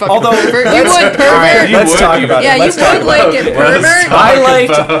 Although fucking pervert. You let's- would, pervert. all right, You let's would, talk you- about Yeah, it. you Let's talk would about like it,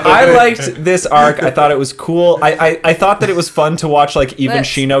 pervert. I liked this arc. I thought it was cool. I thought that it was fun to watch like even Let's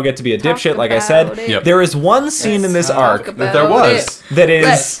Shino get to be a talk dipshit, like I about said. it. Yep. There is one scene in this Talk arc about there was. that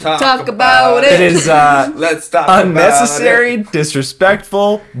Let's is talk about that it. is Let's talk unnecessary,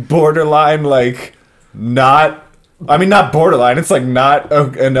 disrespectful, borderline like not not borderline, it's like not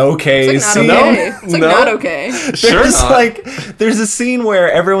an okay It's like scene. not okay. It's like No. not okay. Sure There's not. like there's a scene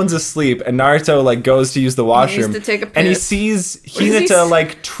where everyone's asleep and Naruto like goes to use the washroom to take a and he piss. sees does he Hinata say?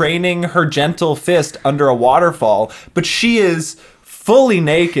 like training her gentle fist under a waterfall, but she is fully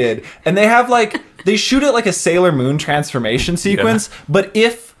naked and they have like they shoot it like a Sailor Moon transformation sequence, but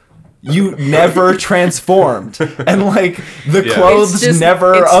if you never transformed and like the Yeah. clothes It's just-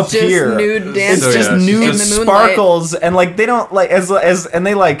 never it's just appear. nude It's dancing just in the nude moonlight. sparkles and like they don't like as and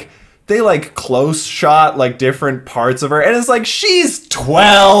they like close shot like different parts of her and it's like she's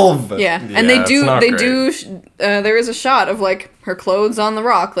 12. Yeah, Yeah, and they it's do. not They great. do. There is a shot of like her clothes on the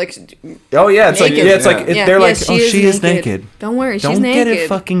rock, like Oh yeah, it's Naked. like yeah, it's like Yeah, they're yeah, like she is naked. Don't worry, she's Don't naked. get it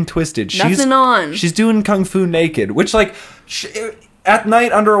fucking twisted. Nothing on. She's doing kung fu naked, which like at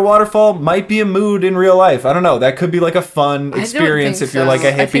night under a waterfall might be a mood in real life. I don't know. That could be like a fun experience think if you're so. like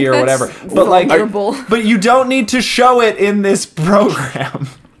a I think hippie or that's whatever. But like, vulnerable. but you don't need to show it in this program.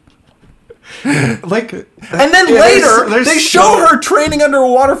 Like, And then Yeah, later, there's they so- show her training under a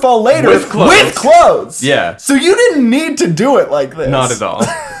waterfall later With clothes. clothes. Yeah. So you didn't need to do it like this. not at all.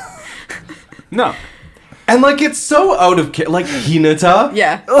 No. And like it's so out of like Hinata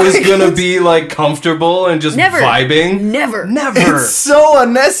Yeah. is Like, gonna be like comfortable and just Never. vibing. Never. Never. It's so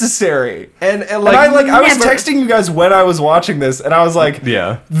unnecessary. and And I was never. texting you guys when I was watching this, and I was like,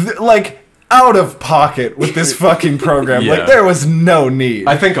 yeah. like out of pocket with this fucking program. Yeah. Like there was no need.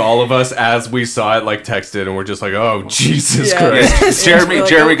 I think all of us, as we saw it, like texted and we're just like, "Oh Jesus Yeah. Christ!" Jeremy Like,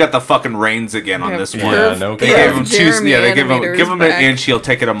 Jeremy got the fucking reins again on Yeah, this one. Yeah, no They kidding. gave him two. Jeremy Yeah, they give him animator's an back. inch. He'll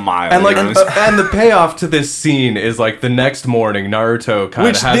take it a mile. And like, you know? and the payoff to this scene is like the next morning, Naruto kind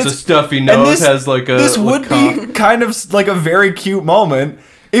of Which has this- a stuffy and nose, has like a. this would be kind of like a very cute moment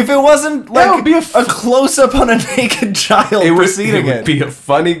if it wasn't like would be a a close up on a naked child It would preceding it. be a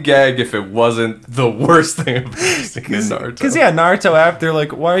funny gag if it wasn't the worst thing I've ever seen in Naruto. Because yeah, Naruto after they're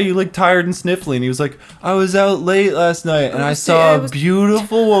like, why are you like tired and sniffly? And he was like, I was out late last night and I saw a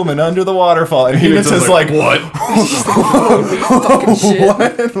beautiful woman under the waterfall. And he was just like, what? Fucking shit.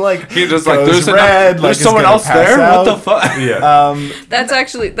 what? Like He just like goes there's red, like there's is someone gonna else pass there. What the out. fuck?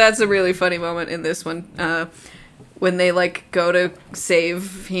 Yeah. That's a really funny moment in this one. When they like go to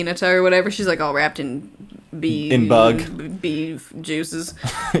save Hinata or whatever, she's like all wrapped in bee juices.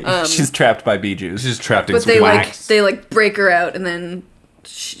 She's trapped by bee juice. She's trapped in But they wax. like break her out, and then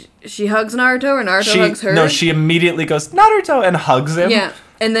she hugs Naruto, or Naruto hugs her. No, she immediately goes Naruto and hugs him. Yeah,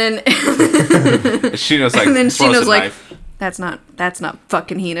 and then Shino's like, and then throws Shino's a like, knife. that's not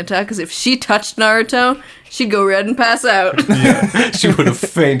fucking Hinata, because if she touched Naruto, she'd go red and pass out. she would have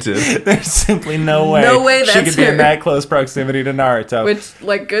fainted. There's simply no way. No way she that's could be her. in that close proximity to Naruto. Which,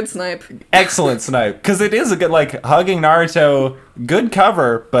 like, good snipe. Excellent snipe, because it is a good like hugging Naruto. Good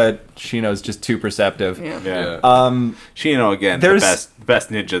cover, but Shino's just too perceptive. Yeah. Yeah. Shino again, the there's- best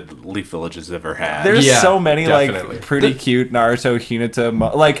ninja Leaf Village has ever had. There's Yeah, so many definitely. like pretty cute Naruto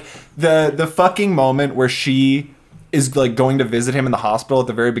Hinata like the fucking moment where she is like going to visit him in the hospital at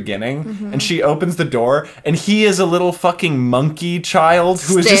the very beginning, Mm-hmm. and she opens the door and he is a little fucking monkey child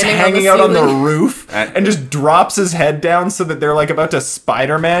who is just Standing on the hanging out on the ceiling. roof And- and just drops his head down so that they're like about to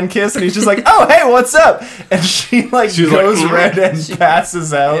Spider-Man kiss, and he's just like, oh hey, what's up? And she like She's like, goes red and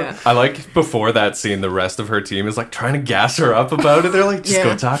passes out. Yeah. I like before that scene, the rest of her team is like trying to gas her up about it. They're like, just Yeah.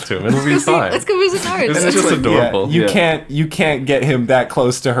 go talk to him. It'll be fine. Let's go visit Naruto. It's just Like, adorable. yeah, Yeah. you can't get him that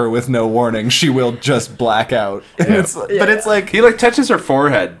close to her with no warning. She will just black out. And Yeah. but it's like, He like touches her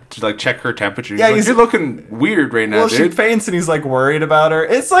forehead to like check her temperature. Yeah, He's like, he's- you're looking weird right now, well, she dude. faints and he's like worried about her.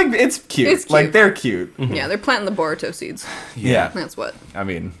 It's like it's cute. It's cute. Like they're cute. Yeah, they're planting the Boruto seeds. Yeah. That's what. I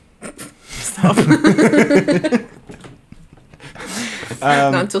mean,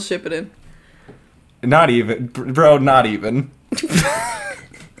 Not until ship it in. not even, bro. Not even.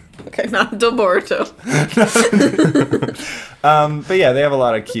 Okay, not until Boruto. But yeah, they have a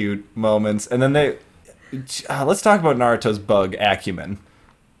lot of cute moments, and then they. Let's talk about Naruto's bug acumen.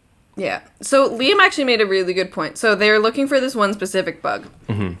 Yeah. So Liam actually made a really good point. So they're looking for this one specific bug,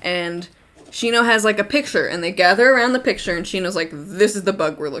 and Shino has like a picture, and they gather around the picture, and Shino's like, "This is the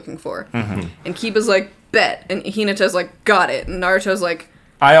bug we're looking for," and Kiba's like, "Bet," and Hinata's like, "Got it," and Naruto's like,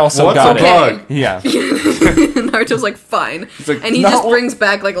 I also What's got a it. bug? Yeah. and Naruto's like, "Fine," like, and he no, just brings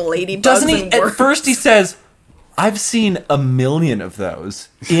back like ladybugs. Doesn't he? and At worms. first, he says, "I've seen 1,000,000 of those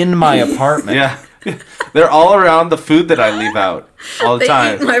in my apartment." Yeah. They're all around the food that I leave out all the They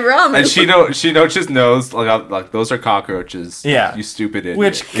time. eat my ramen. And Shino just knows like those are cockroaches. Yeah. You stupid idiot.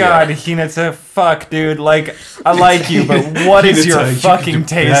 Which, God, Hinata, fuck, dude. Like, I like you, but what is your Hinata, you fucking could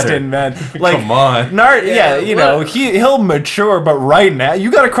do taste better. in men? Like, Come on. Yeah, you know, what- he'll mature, but right now,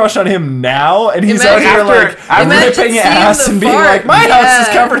 you got a crush on him now, and he's out Imagine here, after- like, imagine ripping seeing ass the and being fart. like, my house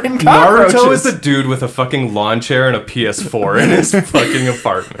is Yeah. covered in cockroaches. Naruto is the dude with a fucking lawn chair and a PS4 in his fucking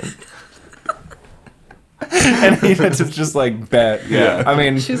apartment. And Hinata's just like, bet. Yeah. I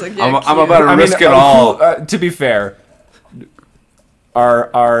mean, She's like, yeah, I'm cute. about to risk it all. To be fair,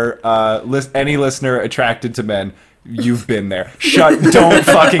 any listener attracted to men, you've been there. Don't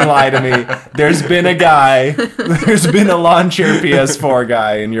fucking lie to me. There's been a guy, there's been a lawn chair PS4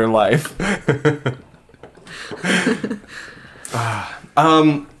 guy in your life.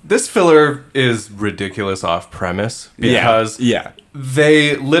 This filler is ridiculous off premise because Yeah.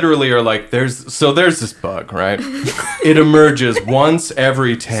 they literally are like, there's this bug, right? It emerges once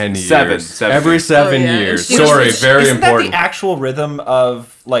every 10 years. Every 7 Oh, yeah. years. And she was- Sorry, very Isn't important. that the actual rhythm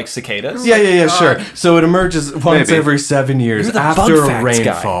of like cicadas? Yeah, sure. So it emerges once Maybe. every 7 years You're the after bug a facts guy.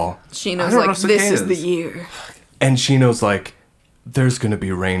 rainfall. Shino's I don't like, know this is the cicadas. year. And Shino's like, there's gonna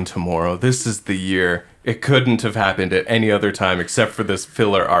be rain tomorrow. This is the year. It couldn't have happened at any other time except for this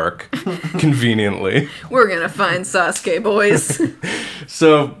filler arc, conveniently. We're gonna find Sasuke, boys.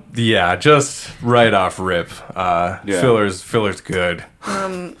 So yeah, just right off rip. Filler's good.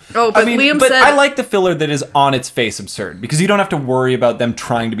 Oh, but Liam but said, I like the filler that is on its face absurd because you don't have to worry about them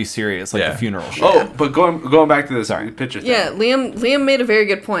trying to be serious like Yeah. the funeral shit. Oh, but going back to this picture thing. yeah, Liam made a very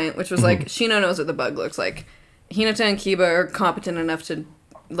good point, which was Mm-hmm. like, Shino knows what the bug looks like. Hinata and Kiba are competent enough to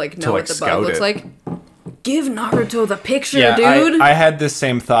like know like, what the scout bug looks it. like. Give Naruto the picture, Yeah, dude. I had this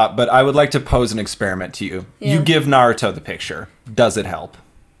same thought, but I would like to pose an experiment to you. Yeah. You give Naruto the picture. Does it help?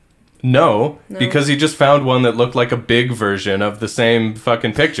 No, because he just found one that looked like a big version of the same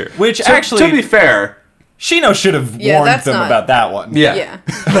fucking picture. Which To actually, be fair, Shino should have Yeah, warned that's them not- about that one. Yeah. Yeah.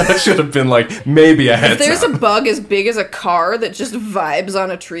 That should have been like maybe a heads If there's up. a bug as big as a car that just vibes on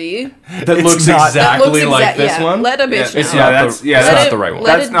a tree, That It's looks not- that exactly looks like this yeah, one. Let a bitch It's know. not that's- the, yeah, it's let not it- the right one.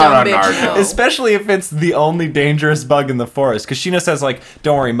 let That's a not dumb on bitch Naruto. know. Especially if it's the only dangerous bug in the forest. Because Shino says, like,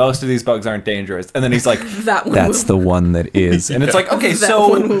 don't worry, most of these bugs aren't dangerous. And then he's like, That one that's will, the one that is. And it's like, okay, that so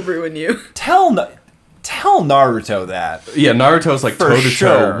one will ruin you. tell Naruto that. Yeah, Naruto's like For toe to toe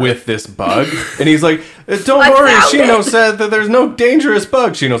sure. with this bug, and he's like, "Don't I worry, found Shino it." said that there's no dangerous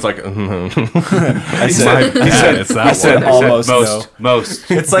bug." Shino's like, I said- said, he said it's that I said one. almost most.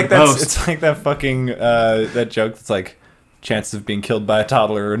 It's like that. Most. It's like that fucking that joke that's like chances of being killed by a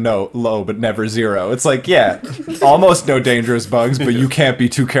toddler are low but never zero. It's like almost no dangerous bugs, but you can't be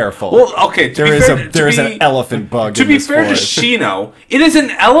too careful. Well, okay. To there be is fair, there is an elephant bug. To in be this fair forest. to Shino, it is an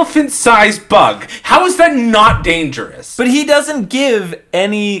elephant-sized bug. How is that not dangerous? But he doesn't give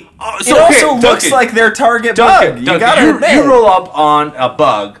any. so, it okay, also looks Duncan. like their target Duncan, bug. You Duncan, gotta admit. you roll up on a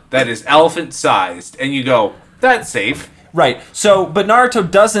bug that is elephant-sized, and you go, "That's safe." Right. So, but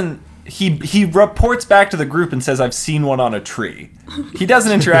Naruto doesn't. He reports back to the group and says, "I've seen one on a tree." He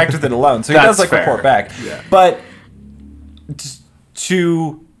doesn't interact with it alone, so he does That's like fair. report back. Yeah. But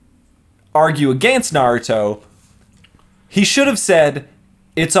to argue against Naruto, he should have said,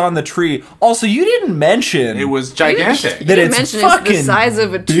 "It's on the tree." Also, you didn't mention It was gigantic. that didn't it's mention it's the fucking size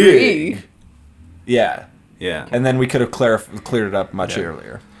of a big. tree. Yeah, Yeah. and then we could have cleared it up much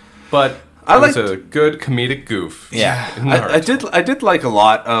earlier. but I it was liked- a good comedic goof. Yeah. in I Naruto. did like a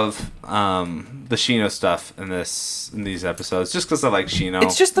lot of the Shino stuff in these episodes, just because I like Shino.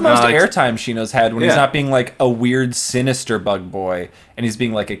 It's just the And I most liked- airtime Shino's had when he's Yeah. not being like a weird, sinister bug boy, and he's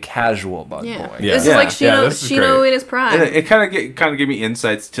being like a casual bug Yeah. boy. Yeah. This is Yeah. like Shino, Yeah, this is Shino great. in his prime. It kind of gave me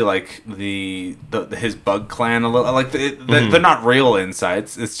insights to like the his bug clan a little. Like they're not real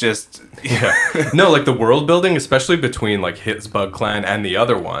insights. It's just Yeah. No, like the world building, especially between like his bug clan and the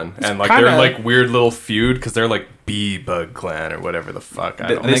other one, and like kinda- their like weird little feud because they're like B bug clan or whatever the fuck. I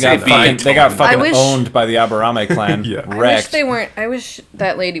don't They They say got B. fucking, they got I fucking wish- owned by the Aburame clan. Yeah. I wish Wrecked. they weren't. I wish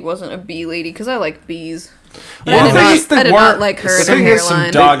that lady wasn't a bee lady because I like bees. But Well, I the did, thing not, is, they I did weren't- not like her the and her thing is, some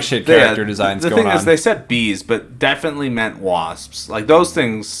hairline. dog shit character designs the going thing is, on. they said bees, but definitely meant wasps. Like those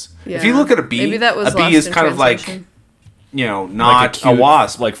things. If you Yeah. look at a bee, Maybe that was a bee lost is in kind of like translation. not like a, cute,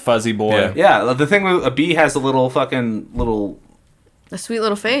 wasp. like fuzzy boy. Yeah. Yeah, the thing with a bee has a little fucking little. A sweet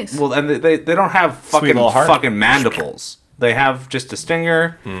little face. Well, and they don't have fucking little heart. fucking mandibles. They have just a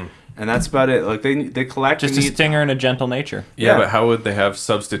stinger, and that's about it. Like they collect Just a and eat stinger and a gentle nature. Yeah, Yeah. but how would they have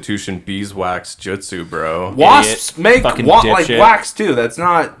substitution beeswax jutsu, bro? wasps make Fucking like dipshit. wax too. That's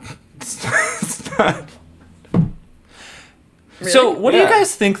not. It's not. So, what do you Yeah.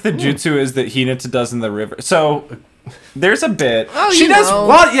 guys think the jutsu is that Hinata does in the river? So, there's a bit. oh, She you does know.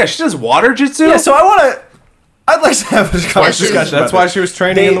 what? Yeah, she does water jutsu. Yeah, so I'd like to have a discussion. That's That's why she was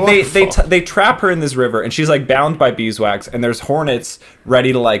training in the waterfall. They trap her in this river, and she's like bound by beeswax, and there's hornets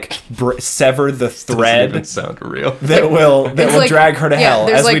ready to like sever the Doesn't thread even sound real. that will like- drag her to yeah, hell,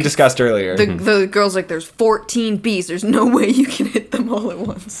 there's, as we like, discussed earlier. The girl's like, there's 14 bees. There's no way you can hit them all at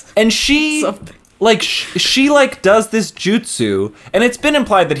once. And she Something. like she like does this jutsu, and it's been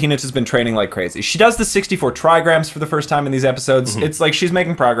implied that Hinata's been training like crazy. She does the 64 trigrams for the first time in these episodes. It's like she's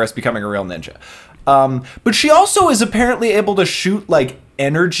making progress, becoming a real ninja. But she also is apparently able to shoot like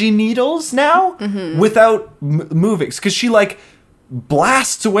energy needles now without moving, because she like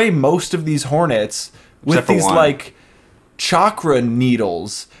blasts away most of these hornets with Except for these one. like chakra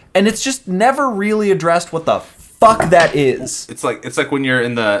needles, and it's just never really addressed what the fuck that is. It's like when you're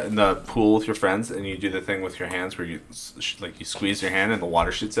in the pool with your friends and you do the thing with your hands where you you squeeze your hand and the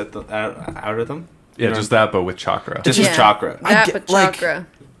water shoots out of them. Yeah, just that, but with chakra. Just with chakra. That, get- but like- chakra.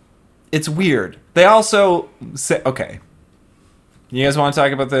 It's weird. They also say, okay. You guys want to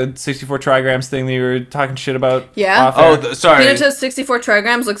talk about the 64 trigrams thing that you were talking shit about? Yeah. off air? Sorry. Hinata's 64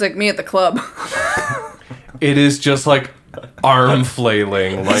 trigrams looks like me at the club. It is just like arm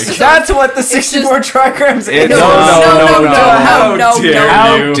flailing. Like, That's what the 64 trigrams is. It's No, not. How no. dare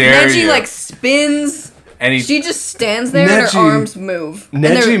How you. dare Neji you. like spins. And She just stands there and Neji- her arms move. And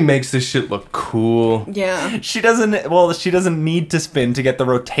they're- Neji makes this shit look cool. Yeah. She doesn't need to spin to get the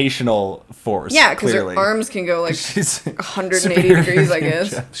rotational force. Yeah, because her clearly. arms can go like She's 180 superior degrees, I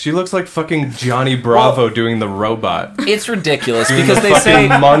ninja. guess. She looks like fucking Johnny Bravo doing the robot. It's ridiculous Doing because the they fucking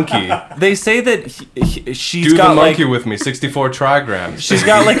say monkey. they say that she's Do got the monkey like with me, 64 trigrams. she's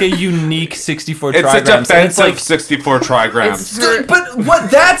got like a unique 64 it's a trigrams. and defensive it's like 64 trigrams. It's her, but what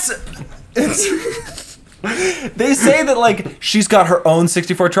that's it's they say that like she's got her own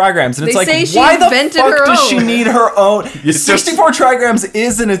 64 trigrams and it's They like say she why the invented fuck her does she own. need her own It's 64 trigrams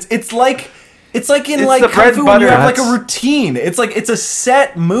isn't it's like in It's like the Kung bread Fu and when you butter. have like a That's- routine. It's like it's a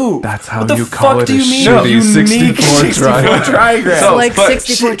set move. That's how what the you call fuck it do a you mean shitty unique 64 trigrams? So- like but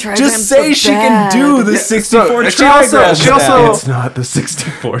 64 She- trigrams. just say she can do the 64 so she trigrams. also- she also- now. It's not the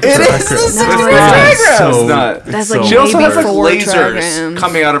 64 It is the trigrams. 64 No, trigrams. It's so- It's not. That's so like She also has like Maybe 4 lasers trigrams.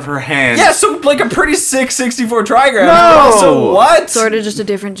 coming out of her hands. Yeah, so like a pretty sick 64 trigrams. No! But also what? Sort of just a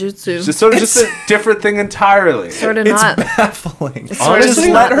different jutsu. It's sort of just a different thing entirely. Sort of It's not. baffling. It's sort of Just just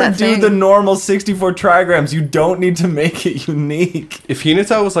let not her that do thing. the normal 64 trigrams. You don't need to make it unique. If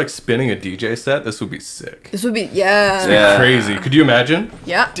Hinata was like spinning a DJ set, this would be sick. This would be, yeah. Yeah. Crazy. Could you imagine?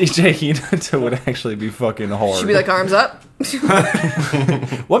 Yeah. DJ Hinata would actually be fucking hard. Should be like arms up.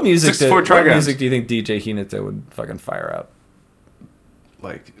 what music? 64 What trigrams. music do you think DJ Hinata would fucking fire up?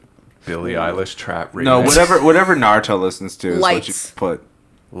 Like Billie Eilish trap remix. No, whatever Naruto listens to is what you Lights. put.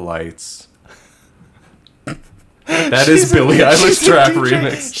 Lights. That is Billie Eilish trap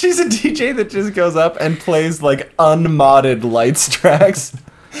remix. She's a DJ that just goes up and plays like unmodded lights tracks.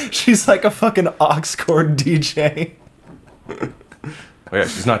 She's like a fucking aux cord DJ. Oh yeah,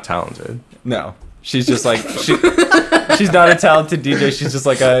 she's not talented. No, she's just like she's not a talented DJ. She's just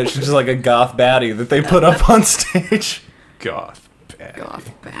like a goth baddie that they put up on stage. Goth. Bad.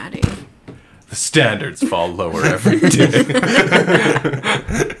 Goth baddie. The standards fall lower every day.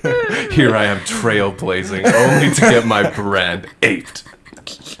 Here I am trailblazing only to get my brand aped.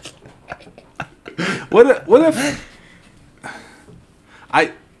 What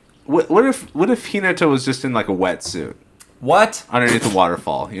if Hinata was just in like a wetsuit What? underneath the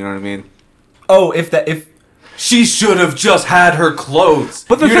waterfall? You know what I mean? Oh, if She should have just had her clothes.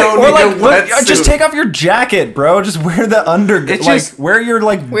 But the you thing- don't or need like, a what- wetsuit. just take off your jacket, bro. Just wear the It's just- wear your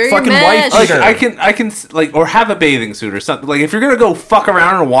like Wear your fucking mesh. wife Like beater. I can like or have a bathing suit or something. Like if you're gonna go fuck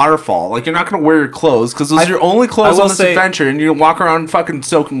around in a waterfall, like you're not gonna wear your clothes because those are your only clothes will on this say- adventure, and you walk around fucking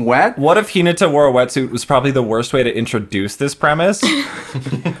soaking wet. What if Hinata wore a wetsuit was probably the worst way to introduce this premise?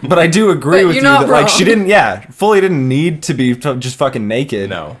 But I do agree But with you you're not that like wrong. she fully didn't need to be just fucking naked.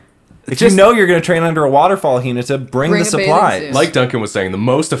 No. If Just- you know you're gonna train under a waterfall, Hinata, bring Bring the a bathing supplies. suit. Like Duncan was saying, the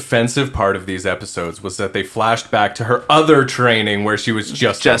most offensive part of these episodes was that they flashed back to her other training where she was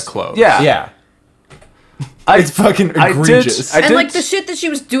just in clothes. Yeah, Yeah. I, It's fucking I did- egregious. I And did- like the shit that she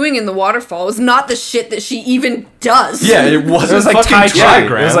was doing in the waterfall was not the shit that she even does. Yeah, it wasn't It was like fucking Tai Chi.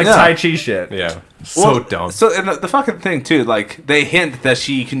 trigrams. It was like Yeah. Tai Chi shit. Yeah. So Well, dumb. So and the fucking thing too, like they hint that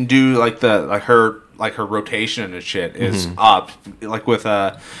she can do like her rotation and shit is up, like with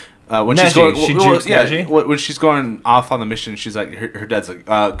when she's Neji. going, She well, jukes yeah, Neji? when she's going off on the mission, she's like, her dad's like,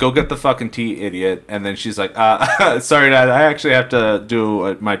 go get the fucking tea, idiot, and then she's like, sorry, Dad, I actually have to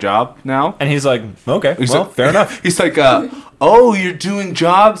do my job now. And he's like, okay, He's well, like- fair enough. He's like, oh, you're doing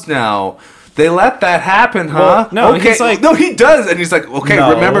jobs now. They let that happen, huh? Well, no, okay. he's like- no, he does, and he's like, okay,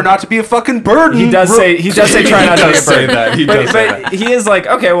 No. remember not to be a fucking burden. He does say try not to be a does say bird. that. He but, does say but that. he is like,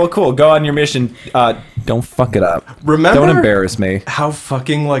 okay, well, cool, go on your mission. Don't fuck it up. Remember Don't embarrass me. how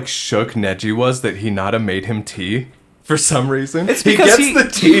fucking like shook Neji was that Hinata made him tea for some reason? It's he because gets he- the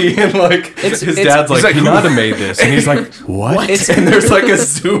tea and like his dad's like, he's like, Hinata made this, and he's like, what? and there's like a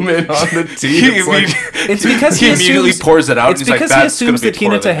zoom in on the tea. He It's like, It's because he immediately pours it out. It's and he's because like, he That's assumes gonna that be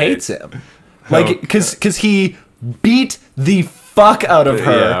poorly Hinata made. hates him. Like, because he beat the fuck out of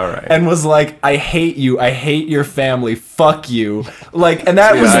her Yeah, all right. and was like, I hate you, I hate your family, fuck fuck you. Like, and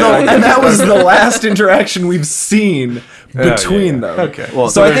that Yeah, was the last interaction we've seen between them. Okay. Well,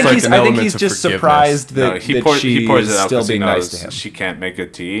 So I there's, think like, he's an I think element he's of just forgiveness. surprised No, that, he that pours she's it out still because he being nice to knows him. she can't make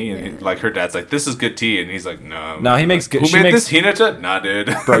good tea, and like her dad's like, "This is good tea," and he's like, "No, No, he makes good. Who she made makes, this Hinata? Nah,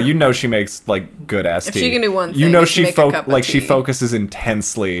 dude. Bro, you know she makes like good ass If tea. she can do one you thing, know she can make a cup of she tea. focuses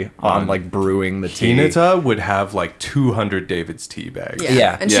intensely on like brewing the tea. Hinata would have like 200 David's tea bags.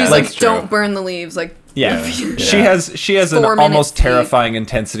 Yeah. And Yeah, she's that's like, true. don't burn the leaves. Like, Yeah. Yeah. She has an 4 minutes almost tea. terrifying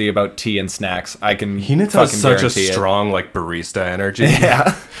intensity about tea and snacks. I can Hinata's fucking such a guarantee it. strong like barista energy.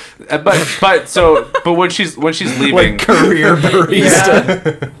 Yeah. But when she's leaving, Like career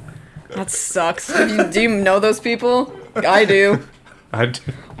barista. that sucks. Do you know those people? I do. I do.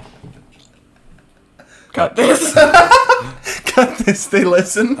 Got this. Got this, they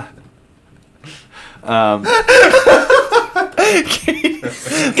listen. Got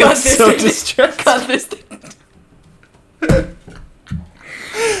this. So distressed. Got this.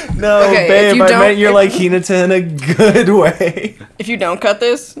 No, Okay, if babe, you I don't- meant you're like Hinata in a good way. If you don't cut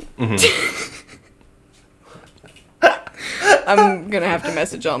this, I'm gonna have to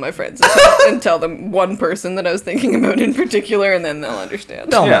message all my friends and tell them one person that I was thinking about in particular, and then they'll understand.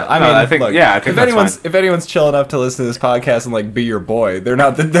 No, Yeah, I no, mean, I think- look, yeah, I think if that's fine. anyone's chill enough to listen to this podcast and like be your boy, they're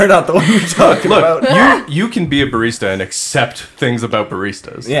not the one you're talking about. Look, you can be a barista and accept things about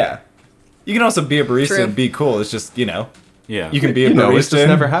baristas. Yeah, you can also be a barista True. and be cool. It's just you yeah, can be a You know, it barista just and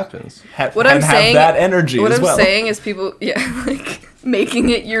never happens. What and I'm have saying, that energy what as I'm well. saying is people, like making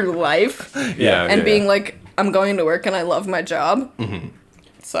it your life Yeah, and yeah, being yeah. like, I'm going to work and I love my job.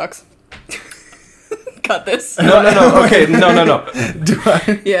 Sucks. Cut this. No. Okay, no.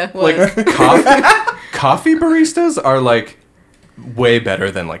 Yeah. Like Like, coffee baristas are like way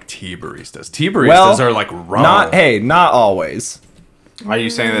better than like tea baristas. Tea baristas Well, are like wrong. not always. Are you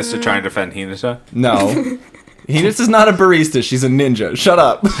saying this to try and defend Hinata? No. Hinata's not a barista. She's a ninja. Shut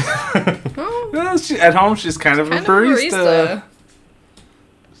up. No, at home she's kind of kind a barista.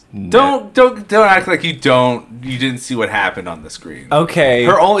 Don't act like you didn't see what happened on the screen. Okay.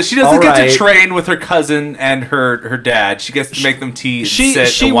 She doesn't all get right. to train with her cousin and her dad. She gets to make them tea and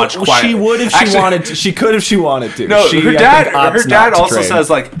sit and watch quietly. She would if she wanted to. She could if she wanted to. No, she, her I dad. think, opts Her not dad to also train. says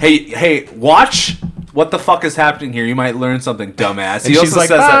like, "Hey, watch what the fuck is happening here. You might learn something, dumbass." And He she's also like,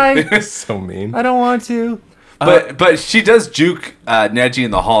 says "Bye." that. So mean. I don't want to. But she does juke Neji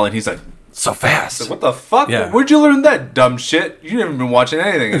in the hall, and he's like, So fast. "What the fuck? Yeah. Where'd you learn that dumb shit? You haven't been watching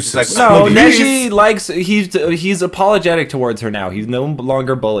anything." And she's like, No, "Please." Neji likes. He's apologetic towards her now. He no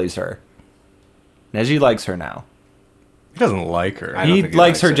longer bullies her. Neji likes her now. He doesn't like her. I don't He think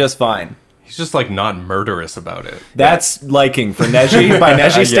likes her her. just fine. He's just like not murderous about it. That's liking for Neji by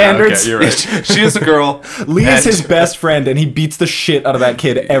Neji standards. Yeah, okay, you're right. She is a girl. Lee is And- his best friend, and he beats the shit out of that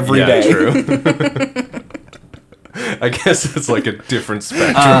kid every Yeah, day. true. I guess it's like a different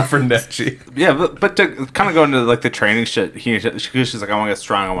spectrum for Neji. Yeah, but to kind of go into like the training shit, she's like, "I want to get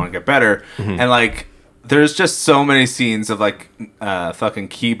strong. I want to get better," and like. There's just so many scenes of like fucking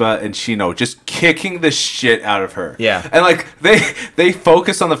Kiba and Shino just kicking the shit out of her. Yeah. And like they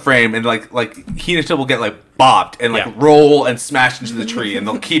focus on the frame and like Hinata will get like bopped and like Yeah. roll and smash into the tree and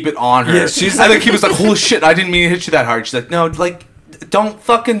they'll keep it on her. Yeah, she's and then Kiba's like, "Holy shit, I didn't mean to hit you that hard." She's like, "No, like don't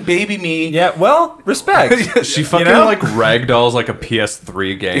fucking baby me." Yeah, well, respect. She fucking know? like ragdolls like a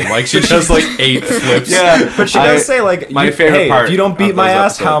PS3 game. Like she does like 8 flips. Yeah. But she does say like, my you- favorite hey, part if you don't beat of my those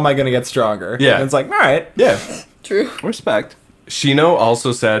ass, episodes. how am I going to get stronger? Yeah. And it's like, all right. Yeah. true. Respect. Shino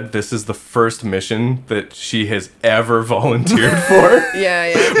also said this is the first mission that she has ever volunteered for.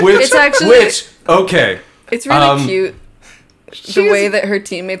 Yeah. Which, It's actually okay. it's really um, cute. The way that her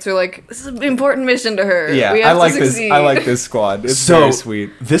teammates are like, this is an important mission to her. Yeah, we I have like to this. succeed. I like this squad. It's So very sweet.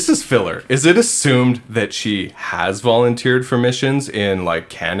 this is filler. Is it assumed that she has volunteered for missions in like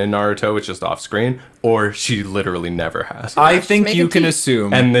canon Naruto, which is just off screen, or she literally never has? I think making you can tea.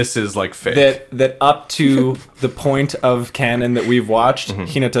 assume And this is like fake. that up to the point of canon that we've watched,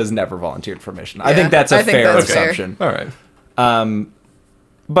 Hinata's never volunteered for a mission. I Yeah, think that's a I think fair that's fair. assumption. All right.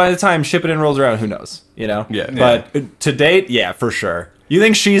 By the time Shippuden rolls around, who knows? You know? Yeah. But to date, yeah, for sure. You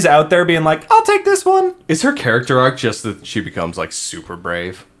think she's out there being like, I'll take this one? Is her character arc just that she becomes like super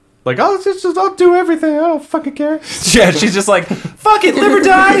brave? Like, I'll do everything. I don't fucking care. Yeah, she's just like, fuck it, live or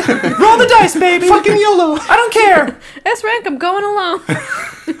die. Roll the dice, baby. Fucking YOLO. I don't care. S rank, I'm going alone.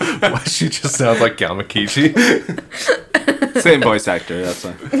 Why she just sounds like Gamakichi? Same voice actor. That's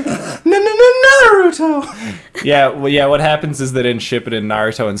fine. Naruto. Yeah, well, yeah. What happens is that in Shippuden,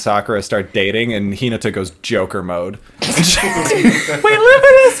 Naruto and Sakura start dating, and Hinata goes Joker mode. We live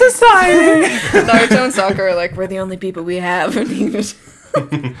in a society. Naruto and Sakura are like, we're the only people we have. And he was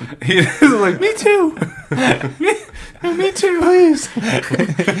He's like, me too. me too. Please.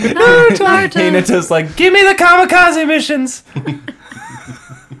 Naruto. Hinata's like, give me the kamikaze missions.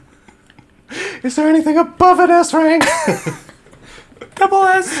 Is there anything above an S rank? Double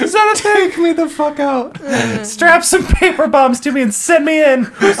S, is that a thing? Take me the fuck out. Strap some paper bombs to me and send me in.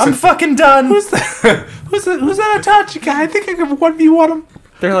 I'm fucking done. Who's that Itachi guy? I think I can 1v1 him.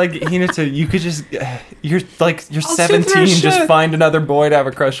 They're like, Hinata, you could just, you're sit 17, through just shit. find another boy to have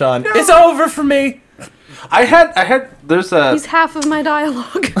a crush on. It's over for me. There's a, He's half of my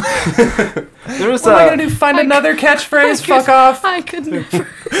dialogue. there was What am I a, gonna do? Find another catchphrase? Fuck off. I could never.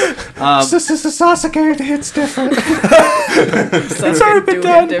 This is the Sasuke. It's different. it's already been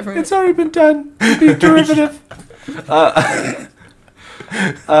done. It's already been done. Be derivative.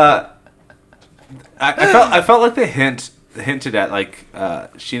 I felt like they hinted at like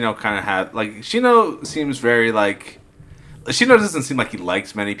Shino kind of had like Shino seems very like Shino doesn't seem like he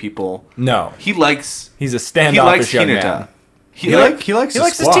likes many people. No, He likes he's a he likes standoffish young Hinata. man. He likes He likes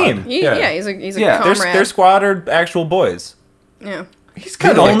his squad. team. Yeah, he's a Yeah. comrade. Their squad are actual boys. Yeah. He's The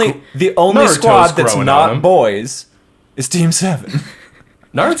kind of only the only Naruto's squad that's growing on not him. boys is Team 7.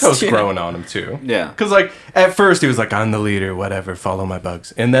 Naruto's Yeah. growing on him too. Yeah. Because like at first he was like, I'm the leader, whatever, follow my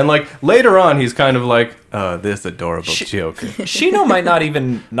bugs. And then like later on he's kind of like, this adorable joke. Shino might not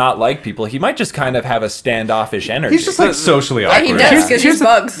even not like people. He might just kind of have a standoffish energy. He's just like socially Yeah, he awkward. does because he's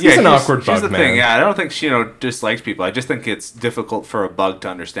bugs. He's an awkward here's bug the thing. man. Yeah, I don't think Shino dislikes people. I just think it's difficult for a bug to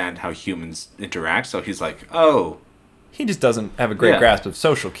understand how humans interact. So he's like, oh, he just doesn't have a great Yeah. grasp of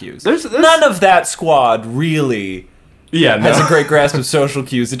social cues. There's- None of that squad really Yeah, no. has a great grasp of social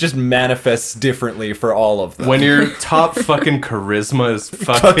cues. It just manifests differently for all of them. When your top fucking charisma is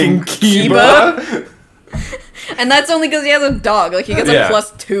fucking Kiba. And that's only because he has a dog. Like, he gets Yeah. a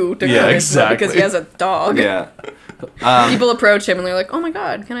 +2 to Yeah, charisma exactly. because he has a dog. yeah. People approach him and they're like, oh my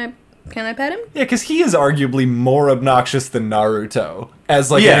god, can I pet him? Yeah, because he is arguably more obnoxious than Naruto as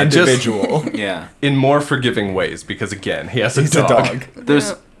like Yeah, an just- individual. Yeah. in more forgiving ways because again he has a He's dog. a dog.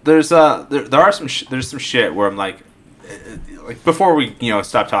 There's there are some there's some shit where I'm like before we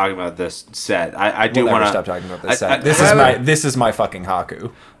stop talking about this set, I do We'll never want to stop talking about this. I- This is my fucking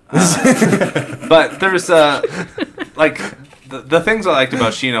Haku. but there's like the things I liked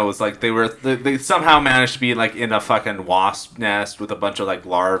about Shino was like they somehow managed to be like in a fucking wasp nest with a bunch of like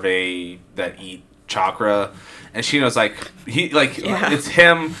larvae that eat chakra, and Shino's like Yeah. it's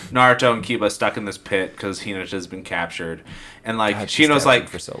him, Naruto, and Kiba stuck in this pit because Hinata's been captured, and like God, Shino's stabbed like him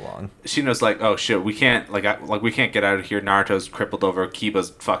for so long. Shino's like, oh shit, we can't we can't get out of here. Naruto's crippled over,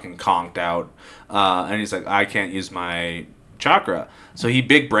 Kiba's fucking conked out, and he's like, I can't use my chakra. So he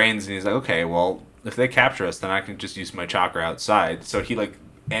big brains and he's like, okay, well if they capture us, then I can just use my chakra outside. So he like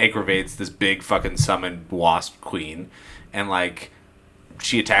aggravates this big fucking summoned wasp queen, and like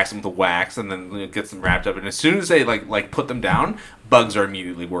she attacks them with a wax, and then gets them wrapped up. And as soon as they like put them down, bugs are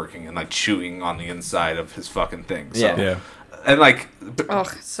immediately working and like chewing on the inside of his fucking thing. So, Yeah. and like. Oh,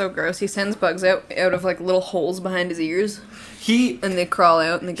 it's so gross. He sends bugs out of like little holes behind his ears, He and they crawl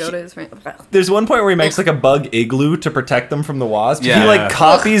out and they go to his friend. There's one point where he makes like a bug igloo to protect them from the wasp. Yeah. He like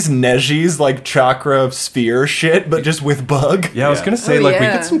copies Neji's like chakra sphere shit, but just with bug. Yeah, I was Yeah. gonna say Oh, like we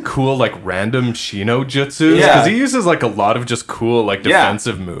yeah. get some cool like random Shino jutsus Yeah. because he uses like a lot of just cool like Yeah.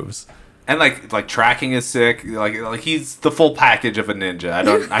 defensive moves. And like tracking is sick. Like he's the full package of a ninja.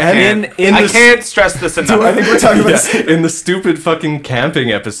 I And in I this- can't stress this enough. I think we're talking about Yeah, in the stupid fucking camping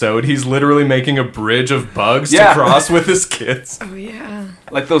episode, he's literally making a bridge of bugs Yeah. to cross with his kids. Oh yeah.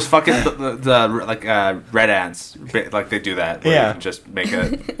 Like those fucking red ants. Like they do that. Where Yeah. You can just make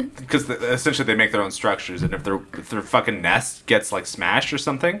a because essentially they make their own structures, and if their fucking nest gets like smashed or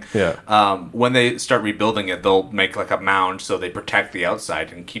something, Yeah. when they start rebuilding it, they'll make like a mound so they protect the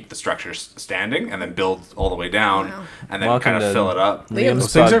outside and keep the structures standing, and then build all the way down, Wow. and then Welcome kind of to- fill it up.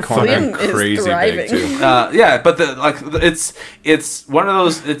 Liam's Those things are Corner. fucking Liam is crazy thriving. big too. Yeah, but it's one of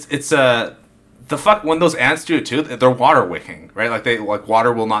those. It's when those ants do it too, they're water wicking, right? Like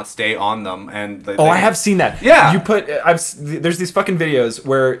water will not stay on them, and Oh, I have seen that. Yeah. You put there's these fucking videos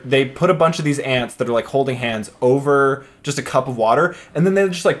where they put a bunch of these ants that are like holding hands over just a cup of water, and then they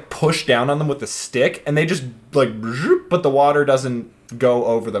just like push down on them with a stick, and they just like zoop, but the water doesn't go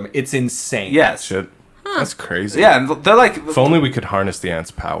over them. It's insane. Yes. Shit. That's crazy. Yeah, and they're like, If only we could harness the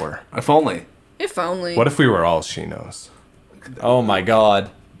ant's power. if only. If only. What if we were all Shinos? Oh my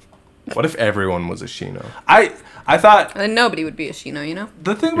god. What if everyone was a Shino? I thought And then nobody would be a Shino, you know?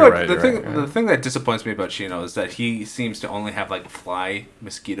 the thing You're about right, the you're thing right, yeah. the thing that disappoints me about Shino is that he seems to only have like fly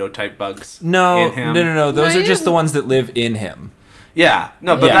mosquito type bugs. No, in him. no. Those No, are just yeah. the ones that live in him. Yeah,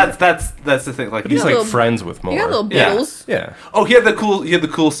 no, but Yeah. that's the thing. Like But he's got like little- friends with more. You got little Yeah. beetles. Yeah. oh, he had the cool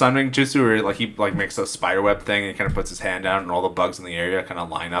sunring jutsu where like he like makes a spider web thing and he kind of puts his hand down and all the bugs in the area kind of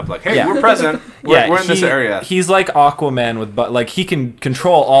line up. Like, hey, Yeah. we're present. We're in this area. He's like Aquaman with like he can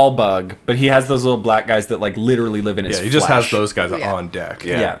control all bug, but he has those little black guys that like literally live in his Yeah, he just has flesh. those guys Yeah. on deck.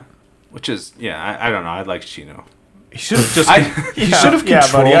 Yeah. Which is I don't know. I like Shino. He should have just he Yeah, should have yeah,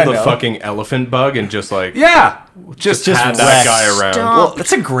 controlled buddy, I the know. fucking elephant bug and just like Yeah, just had that wrecked. guy around. Stop. Well,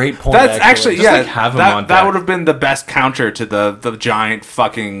 that's a great point. That's actually Just, like, have him on that deck. would have been the best counter to the giant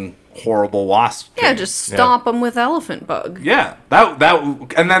fucking horrible wasp. Yeah, thing. just stomp them with elephant bug. yeah that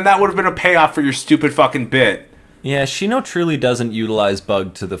and then that would have been a payoff for your stupid fucking bit. Yeah, Shino truly doesn't utilize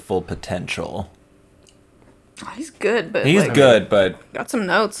bug to the full potential. Oh, he's good, but He's like, good, but got some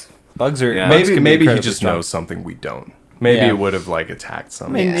notes. bugs are Yeah. bugs Maybe can be maybe he incredibly just strong. knows something we don't. Maybe Yeah. it would have like attacked I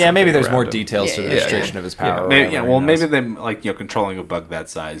something. mean, yeah, maybe there's around more him. details to the Yeah, yeah, restriction yeah. of his power. or Maybe, whatever, well, who maybe knows. them like controlling a bug that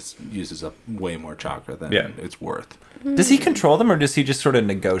size uses up way more chakra than Yeah. it's worth. Does he control them, or does he just sort of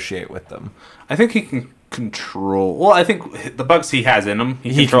negotiate with them? I think he can control. Well, I think the bugs he has in him,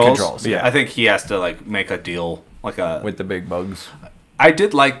 he controls. controls, yeah. I think he has to like make a deal, like a. With the big bugs. I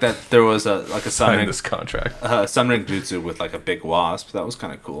did like that there was a Sign summoning this contract. summoning jutsu with like a big wasp. That was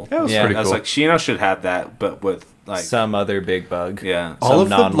kind of cool. That was Yeah, pretty I was cool. like, Shino should have that, but with like Some other big bug. yeah. All Some of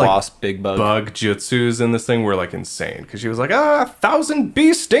the, non-wasp big bug. bug jutsus in this thing were like insane because she was like 1,000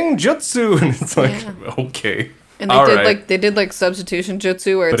 bee sting jutsu and it's like Yeah. okay. And they All did right. like substitution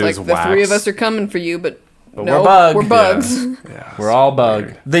jutsu where But it's it like was the three of wax. us are coming for you, but But no, we're bug. We're bugs. Yeah, We're all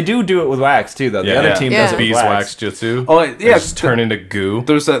bug. They do it with wax too, though. The Yeah. other Yeah. team Yeah. does it with beeswax jutsu. Oh, yeah, They just the- turn into goo.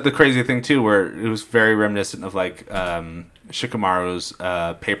 There's the crazy thing too, where it was very reminiscent of like Shikamaru's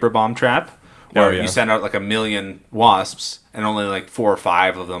paper bomb trap, where Oh, yeah. you send out like 1,000,000 wasps, and only like 4 or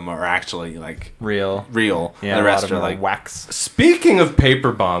 5 of them are actually like Real. real. Yeah, and the a rest lot of are them like wax. Speaking of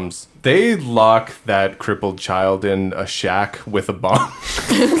paper bombs, they lock that crippled child in a shack with a bomb.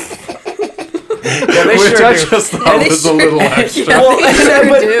 Yeah, they Which sure I do. just thought they was a sure- little extra. Yeah. Well, They sure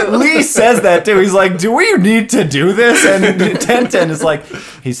but do. Lee says that too. He's like, "Do we need to do this?" And Tenten is like,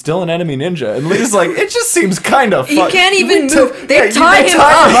 "He's still an enemy ninja." And Lee's like, "It just seems kind of He fun." can't even move. They Yeah, tie him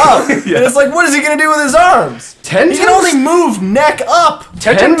up. And it's like, what is he gonna do with his arms? He can Tenten's- only move neck up.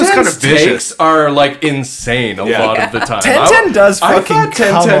 Tenten was kind of Tenten's vicious. takes are like insane a Yeah. lot of the time. Tenten does I fucking thought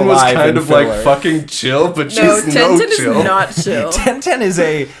come Tenten was alive kind in of like filler. fucking chill, but No, she's no Tenten chill. is not chill. Tenten is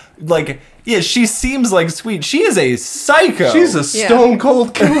a like, yeah, she seems like sweet. She is a psycho. She's a Yeah. stone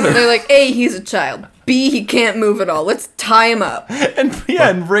cold killer. They're like, A, he's a child. B, he can't move at all. Let's tie him up.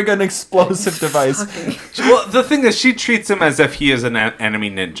 and rig an explosive device. Well, the thing is, she treats him as if he is an enemy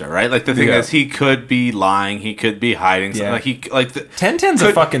ninja, right? Like the thing Yeah. is, he could be lying, he could be hiding. Yeah. Like he like the, Tenten's a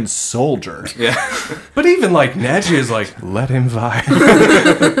Could- fucking soldier. yeah. But even like Neji is like, let him vibe.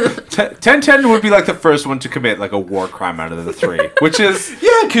 Tenten would be like the first one to commit like a war crime out of the 3, which is Yeah,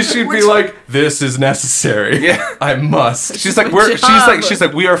 because she'd be like, "This is necessary. Yeah. I must." she's like she's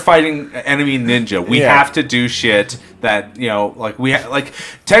like we are fighting enemy ninja. We Yeah. have to do shit that like we like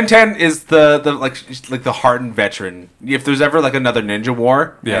Tenten is the like the hardened veteran. If there's ever like another ninja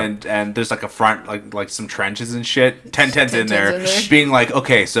war Yeah. and there's like a front like some trenches and shit, Tenten's in there, in there. being like,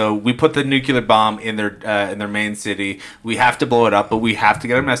 okay, so we put the nuclear bomb in their main city. We have to blow it up, but we have to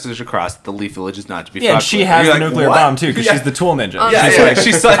get a message across that the Leaf Village is not to be. Yeah, and fucked she with. has And the you're like, nuclear "What?" bomb too, because Yeah. she's the tool ninja. Yeah, She's yeah.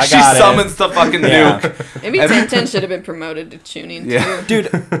 like, She "I got it." summons the fucking Yeah. nuke. Maybe Tenten should have been promoted to Chunin, Yeah. too.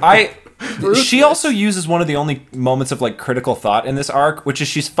 Dude, she also uses one of the only moments of like critical thought in this arc, which is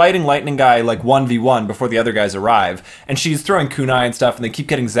she's fighting Lightning Guy like 1v1 before the other guys arrive, and she's throwing kunai and stuff, and they keep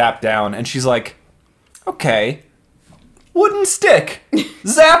getting zapped down, and she's like, "Okay, wooden stick,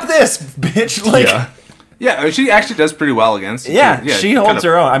 zap this bitch!" Like, Yeah. Yeah, she actually does pretty well against. yeah, she kind holds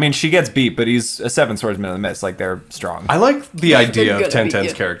of- her own. I mean, she gets beat, but he's a 7 swordsman of the mist. Like, they're strong. I like the idea of They're gonna beat Tenten's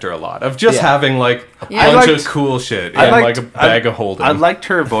you. character a lot. Of just Yeah. having like a Yeah. bunch I liked- of cool shit I and liked- like a bag of holding. I liked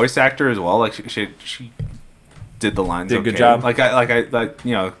her voice actor as well. Like she did the lines. Did a okay. good job. Like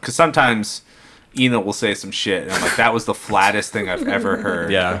because sometimes Ina will say some shit, and I'm like, that was the flattest thing I've ever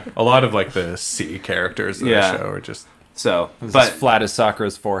heard. Yeah, a lot of like the C characters in Yeah. the show are just. So, It's but as flat as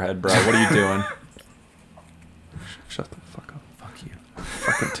Sakura's forehead, bro. What are you doing? Shut the fuck up. Fuck you.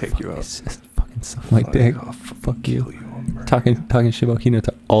 Fucking take you out. Fucking suck my dick. Fuck you. Talking shit about Hinata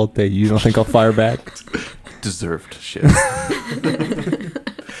all day. You don't think I'll fire back? Deserved shit.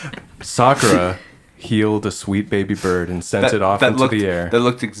 Sakura healed a sweet baby bird and sent it off into looked, the air. That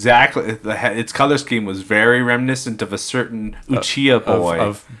looked exactly. Its color scheme was very reminiscent of a certain Uchiha boy.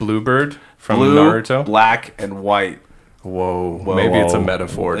 Of Bluebird from blue, Naruto. black, and white. Whoa. Maybe it's a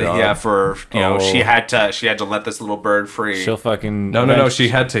metaphor, dog. Yeah, for she Oh. had to let this little bird free. She'll fucking No. She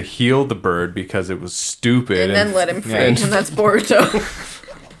had to heal the bird because it was stupid. And then let him free, yeah. and that's Boruto.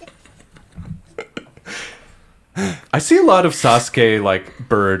 I see a lot of Sasuke like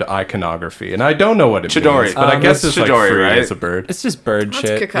bird iconography, and I don't know what it Chidori. means, but I guess It's it's Chidori, like free right? as a bird. It's just bird That's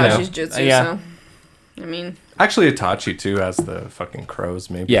shit. Kakashi's you know? jutsu, Yeah. so. I mean, Actually, Itachi too has the fucking crows.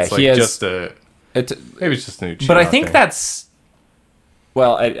 Maybe Yeah, it's like he has- just a maybe it's just a new. But I Chino think thing. that's.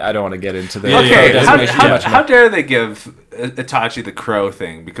 Well, I don't want to get into the. Yeah, Okay, yeah, designation too much. how dare they give Itachi the crow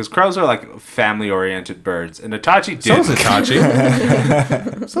thing? Because crows are like family-oriented birds, and Itachi So is didn't.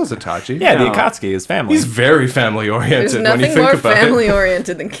 Itachi. So is Itachi. Yeah, the No. Akatsuki is family. He's very family there's oriented when you nothing think more about family it.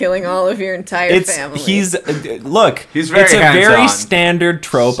 oriented than killing all of your entire It's family. he's look. He's very It's a very hands-on. standard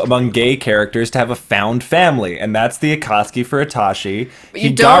trope among gay characters to have a found family, and that's the Akatsuki for Itachi. But He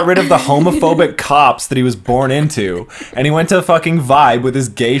you got don't- rid of the homophobic cops that he was born into, and he went to fucking vibe with his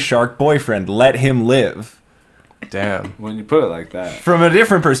gay shark boyfriend. Let him live. Damn. When you put it like that, From a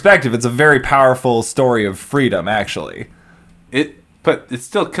different perspective, it's a very powerful story of freedom. Actually, but it's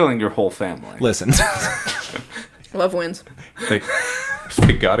still killing your whole family. listen. Love wins. They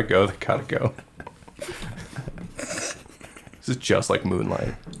gotta go. They gotta go. This is just like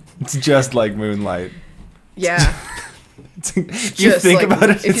Moonlight. It's just like Moonlight. Yeah. You Just think like- about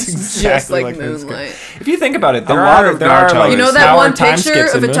it, it's just exactly like Moonlight. Moonlight. If you think about it, there lot are of there are Naruto like is- You know that hour one time picture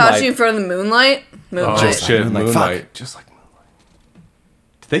skips of in Itachi Moonlight. in front of the moonlight? Oh Moonlight. shit, Moonlight, Moonlight. fuck. Just like Moonlight.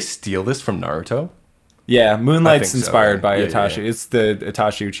 Did they steal this from Naruto? Yeah, Moonlight's I think so, inspired yeah. by Yeah, Itachi. yeah. It's the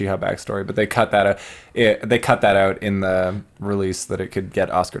Itachi Uchiha backstory, but they cut that out. They cut that out in the release that it could get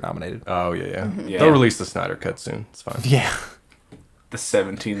Oscar nominated. Oh yeah. Yeah. They'll release the Snyder cut soon. It's fine. Yeah, The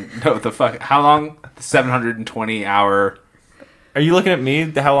 720-hour. are you looking at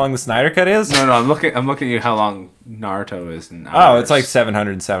me? How long the Snyder Cut is? No, I'm looking at you. How long Naruto is in Oh, hours. it's like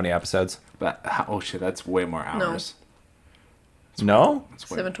 770 episodes. But oh shit, that's way more hours. No, That's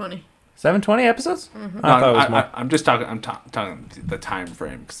way 720. 720 episodes. I No, thought it was more. I'm just talking. I'm talking the time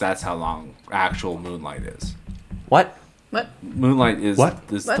frame because that's how long actual Moonlight is. What? What? Moonlight is What?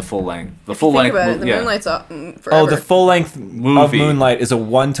 is What? the full length. The If full you think length. about it, the yeah. Moonlight's forever. Oh, the full length of Movie. Moonlight is a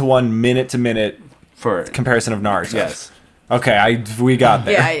 1-to-1 minute-to-minute for comparison of Naruto. yes. Okay, we got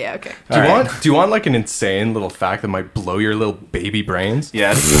there. Yeah, okay. Do you Alright. want like an insane little fact that might blow your little baby brains?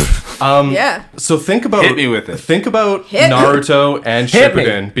 Yes. Yeah. So think about Hit me with it. Think about Hit me. Naruto and Hit me.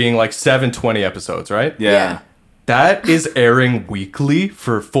 Shippuden being like 720 episodes, right? Yeah. Yeah. That is airing weekly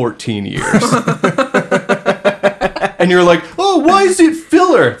for 14 years. And you're like, oh, why is it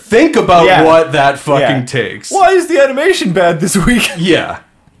filler? Think about Yeah. what that fucking Yeah. takes. Why is the animation bad this week? Yeah.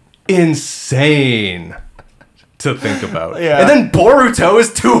 Insane to think about. Yeah. And then Boruto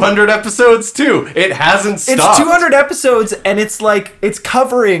is 200 episodes too. It hasn't stopped. It's 200 episodes, and it's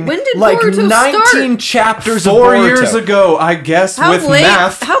covering When did like Boruto 19 start? chapters 4 of Boruto. years ago, I guess, How with late?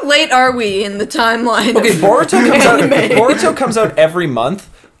 math. How late are we in the timeline? Okay, of Boruto comes out. anime? Boruto comes out every month.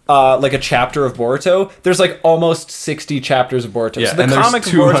 Like a chapter of Boruto. There's like almost 60 chapters of Boruto. Yeah, so the and there's comic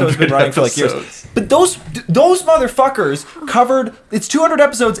of Boruto has been 200 running for like years. episodes. But those motherfuckers covered. It's 200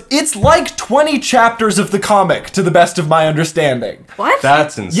 episodes. It's like 20 chapters of the comic, to the best of my understanding. What?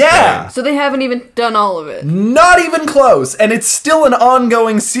 That's insane. Yeah. So they haven't even done all of it. Not even close, and it's still an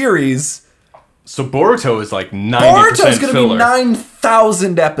ongoing series. So Boruto is like 90% Boruto's gonna filler. be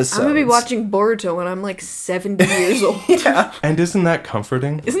 9,000 episodes. I'm gonna be watching Boruto when I'm like 70 years old. Yeah. And isn't that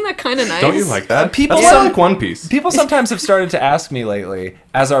comforting? Isn't that kind of nice? Don't you like that? people That's why I some- like One Piece. People sometimes have started to ask me lately,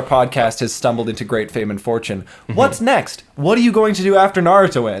 as our podcast has stumbled into great fame and fortune, what's next? What are you going to do after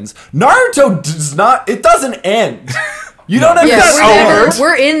Naruto ends? Naruto does not, it doesn't end. You don't have Yeah, to we're, never, start.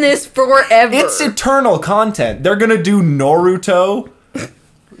 we're in this forever. It's eternal content. They're gonna do Naruto.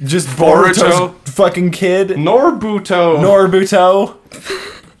 Just Boruto's Boruto. fucking kid. Norbuto. Norbuto.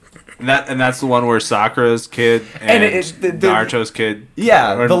 And that's the one where Sakura's kid and, the- Naruto's kid.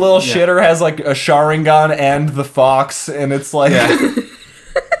 Yeah, Or- the little yeah. shitter has like a Sharingan and the fox, and it's like, Yeah.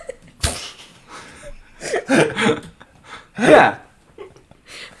 Yeah.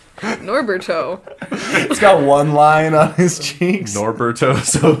 Norberto. it's got one line on his cheeks. Norberto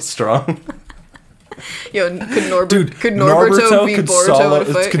so strong. Yo, could Dude, Norberto be could Boruto solo, in a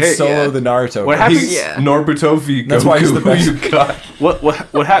fight? could solo Yeah. the Naruto. What happens- He's Yeah. Norbuto v. That's why he's the Goku, best. who you got.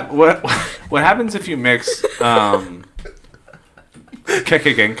 What happens if you mix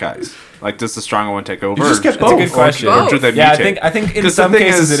Kekkei Genkais? Like, does the stronger one take over? You just get That's a both. good question. Or do they Yeah, mutate? I think in 'Cause the some thing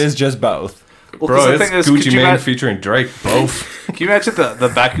cases is- it is just both. Well, 'cause Bro, the it's thing is, could Gucci you Mane ima- featuring Drake. Both. Can you imagine the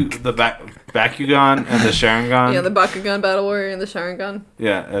Bakugan and the Sharingan? Yeah, the Bakugan Battle Warrior and the Sharingan.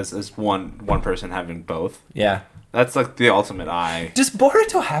 Yeah, as one person having both. Yeah. That's like the ultimate eye. Does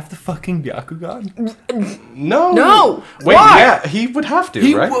Boruto have the fucking Byakugan? No. No! Wait, Why? yeah, he would have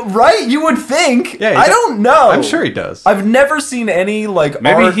to, right? Right? You would think. Yeah, he I does. don't know. I'm sure he does. I've never seen any like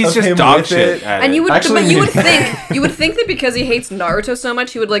Maybe art he's of just him dog with shit it. at And it. you would, Actually, but you would think that because he hates Naruto so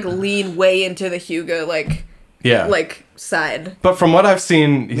much, he would like lean way into the Hyuga yeah. side. But from what I've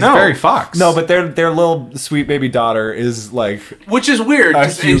seen, he's No. very fox. No, but their little sweet baby daughter is like Which is weird. a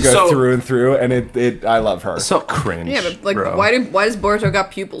 'cause it's Hyuga so, through and through, and it I love her. so cringe. Yeah, but like, bro. why does Boruto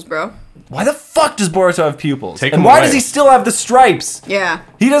got pupils, bro? Why the fuck does Boruto have pupils? Take and him why away. does he still have the stripes? Yeah.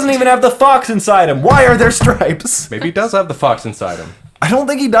 He doesn't even have the fox inside him. Why are there stripes? Maybe he does have the fox inside him. I don't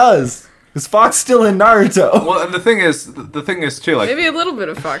think he does. Is Fox still in Naruto? well, and the thing is too, like, Maybe a little bit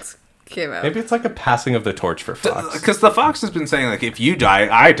of Fox came out. Maybe it's like a passing of the torch for fox. because the fox has been saying like, if you die,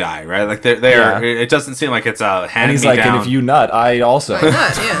 I die, right? Like they Yeah. are. It doesn't seem like it's a hand And he's me like, down. and if you nut, I also. Why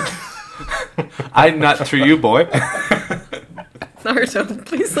not? Yeah. I nut through you, boy. Naruto,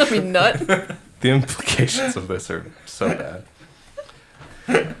 please let me nut. The implications of this are so bad.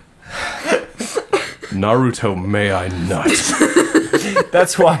 Naruto, may I nut?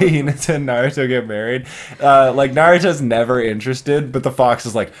 That's why Hinata and Naruto get married. Like Naruto's never interested, but the fox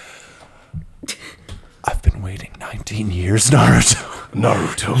is like, I've been waiting 19 years, Naruto.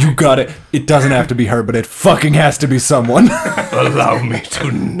 Naruto, You got it. It doesn't have to be her, but it fucking has to be someone. allow me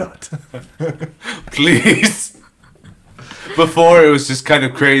to nut. Please. Before it was just kind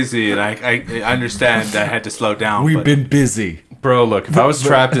of crazy, and I understand I had to slow down. We've but been busy. Bro, look, if I was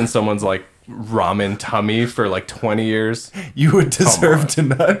trapped in someone's like ramen tummy for like 20 years, You would deserve to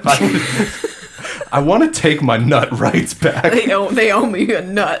nut. I want to take my nut rights back. They owe me a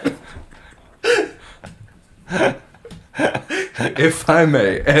nut. If I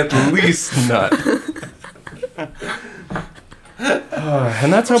may, at least nut.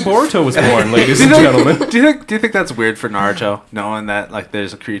 And that's how Boruto was born, ladies and gentlemen. Do you think that's weird for Naruto, knowing that like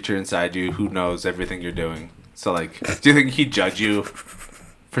there's a creature inside you who knows everything you're doing? So like, do you think he'd judge you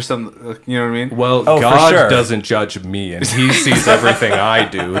for some? You know what I mean? Well, Oh, for God sure. doesn't judge me, and he sees everything I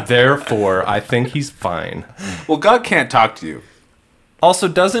do. Therefore, I think he's fine. Well, God can't talk to you. Also,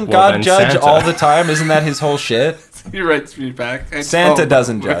 doesn't Well, God then judge Santa. all the time? Isn't that his whole shit? He writes me back. Santa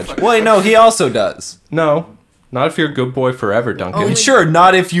doesn't judge. Well, no, he also does. No, not if you're a good boy forever, Duncan. Only- Sure,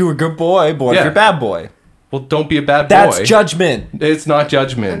 not if you're a good boy, if Yeah. you're a bad boy. Well, don't be a bad That's boy. judgment. It's not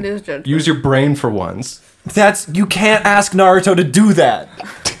judgment. It is judgment. Use your brain for once. You can't ask Naruto to do that.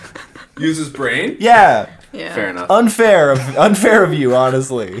 Use his brain. Yeah. Yeah. Fair enough. Unfair of you,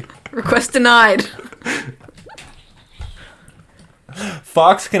 honestly. Request denied.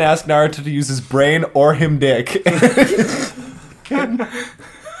 Fox can ask Naruto to use his brain or him dick.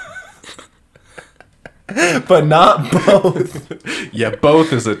 But not both. Yeah,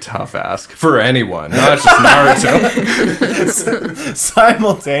 both is a tough ask for anyone, not just Naruto.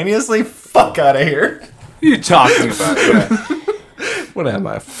 Simultaneously? Fuck out of here. What are you talking about? Yeah. What am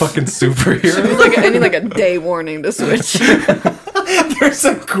I, a fucking superhero? I need like a day warning to switch. There's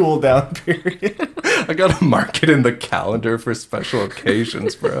a cooldown period. I gotta mark it in the calendar for special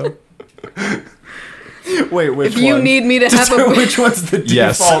occasions, bro. Wait, which If you one? need me to have a, Which one's the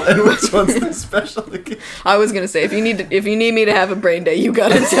Yes. default and which one's the special? I was gonna say if you need me to have a brain day, you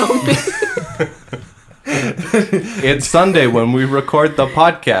gotta tell me. It's Sunday when we record the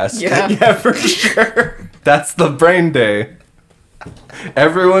podcast. Yeah. Yeah, for sure. That's the brain day.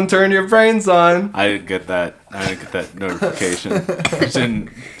 Everyone turn your brains on. I didn't get that. I didn't get that notification. I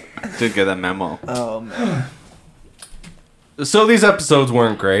didn't get that memo. Oh man. So these episodes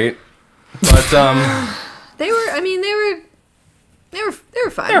weren't great. But They were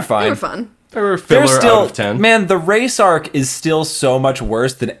fine. They were fine. They were fun. they were filler They're still out of 10. man. The race arc is still so much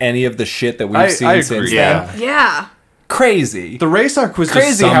worse than any of the shit that we've I seen agree, since yeah. then. Yeah. Crazy. The race arc was Crazy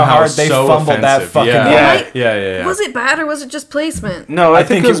just how somehow hard they so fumbled that offensive. fucking yeah. ball. Yeah. Was it bad or was it just placement? No, I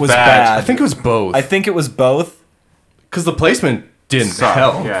think it was bad. I think it was both. I think it was both. Because the placement didn't Sucked.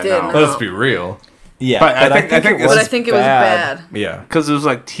 help. Yeah, Did no. not. Let's be real. Yeah, But I think it it's- But I think it was bad. Yeah. Because it was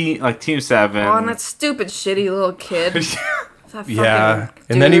like Team 7. Oh, and that stupid shitty little kid. That fucking Yeah.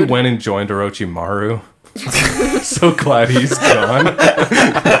 And then he dude. went and joined Orochimaru. So glad he's gone.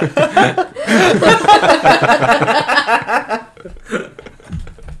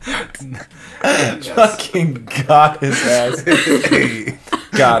 fucking got his ass.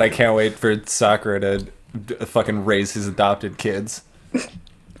 God, I can't wait for Sakura to fucking raise his adopted kids.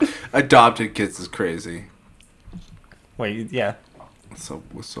 Adopted kids is crazy. Wait, yeah.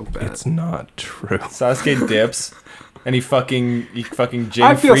 Was so bad. It's not true. Sasuke dips, and he fucking Jin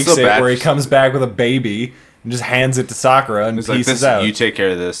I feel freaks so it bad where he for comes back with a baby, and just hands it to Sakura and He's like, pieces this, out. you take care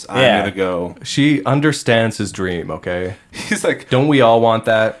of this. I'm Yeah. gonna go. She understands his dream, okay? He's like, Don't we all want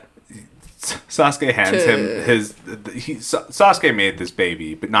that? Sasuke hands him his. Sasuke made this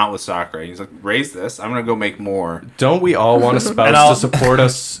baby, but not with Sakura. He's like, raise this. I'm gonna go make more. Don't we all want a And spouse I'll- to support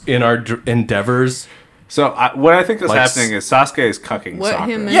us in our endeavors? So what I think is Like, happening is Sasuke is cucking What, Sakura.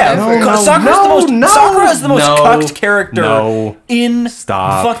 him and- Yeah, No, Sakura is the most no, cucked character no. in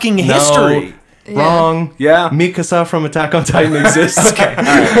Stop. fucking No. history. Wrong. Yeah. Mikasa from Attack on Titan exists. Okay, all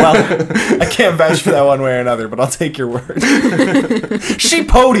right. Well, I can't vouch for that one way or another, but I'll take your word. She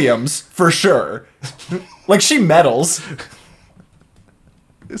podiums for sure. Like she medals.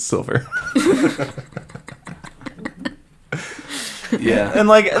 Silver. Yeah. And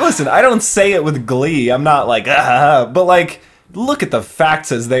like, listen, I don't say it with glee. I'm not like, but like, look at the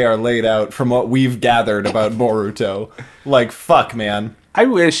facts as they are laid out from what we've gathered about Boruto. Like, fuck, man. I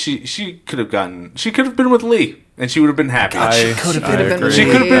wish she could have gotten. She could have been with Lee, and she would have been happy. I could've I been with agree. She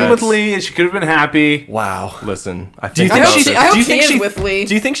could have been with That's- Lee, and she could have been happy. Wow. Listen, I Do you think think I hope she? she- I hope do you she think is she with Lee.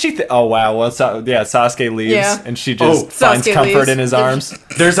 Do you think she? Oh wow. Well, Sasuke leaves, Yeah. and she just Oh. finds Sasuke comfort leaves. in his arms.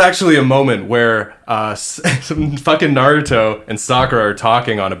 there's actually a moment where fucking Naruto and Sakura are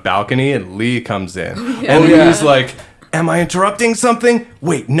talking on a balcony, and Lee comes in, and he's like, "Am I interrupting something?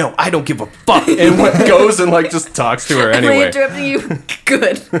 Wait, no, I don't give a fuck." And goes and like just talks to her Am I anyway. interrupting you?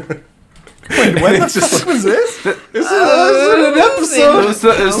 Good. Wait, when the fuck was this? It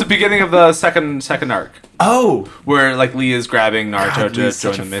was the beginning of the second arc, Oh, where like Lee is grabbing Naruto God, to Lee's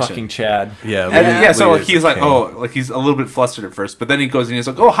join such the a mission. fucking Chad. Yeah, And yeah, so Lee is he's the like, king. oh, like he's a little bit flustered at first, but then he goes and he's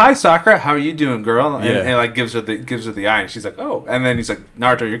like, oh, hi Sakura, how are you doing, girl? And, Yeah. and like gives her the eye, and she's like, oh, and then he's like,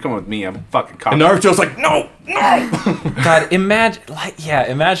 Naruto, you're coming with me. I'm fucking cocky. And Naruto's like, no. God,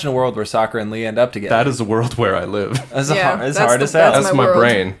 imagine a world where Sakura and Lee end up together. That is a world where I live. That's Yeah, hard, it's that's hard the- as hell. that's That's my my world.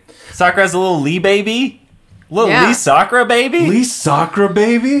 brain. Sakura has a little Lee baby. Little Yeah. Lee Sakura baby. Lee Sakura,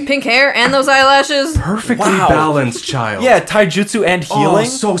 baby. Pink hair and those eyelashes. Perfectly Wow. balanced child. Yeah, taijutsu and healing. Oh,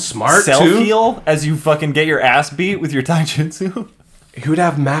 so smart Self too. heal as you fucking get your ass beat with your taijutsu. He would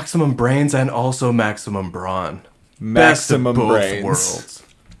have maximum brains and also maximum brawn. Best of Maximum both brains. worlds.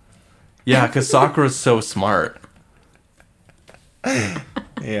 Yeah, because Sakura's so smart.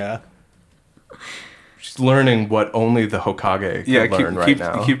 Yeah. She's learning what only the Hokage can yeah, learn right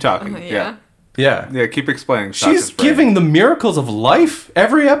now. keep talking. Yeah. Yeah. Yeah. Yeah, keep explaining. She's Sasuke's brain. giving the miracles of life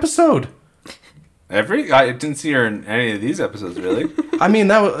every episode. I didn't see her in any of these episodes, really. I mean,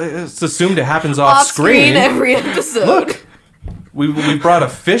 it's assumed it happens off, Off screen every episode. Look, we brought a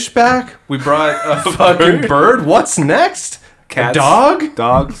fish back. We brought a fucking bird. What's next? Cats, A dog?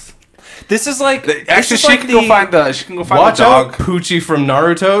 dogs. This is like Actually, she can go find the Watch the dog. out, Poochie from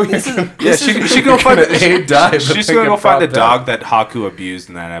Naruto. Yeah, she can go find the. Hey, dive. She's gonna go find the dog that Haku abused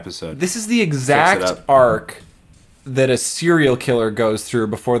in that episode. This is the up. exact arc that a serial killer goes through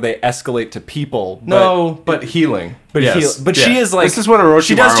before they escalate to people. But, No, but healing. but Yes. he, but Yeah. she is like This is what Orochimaru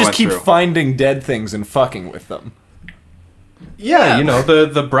she does just went keep through. finding dead things and fucking with them. Yeah, you know,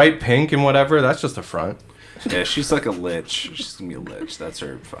 the bright pink and whatever, that's just a front. Yeah, she's like a lich. She's gonna be a lich. That's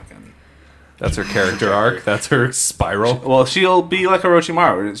her fucking. That's her character arc. That's her spiral. Well, she'll be like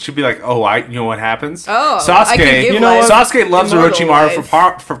Orochimaru. She'll be like, oh, you know what happens? Oh, Sasuke. I can give You know what? life, Sasuke loves immortal Orochimaru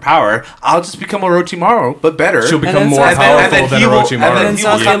life. for power. I'll just become Orochimaru, but better. She'll become then more Sasuke- powerful and then than he will, Orochimaru. and then he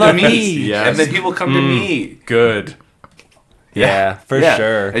will Sasuke come to love me. me. Yes. And then he will come to me. Good. Yeah, for Yeah.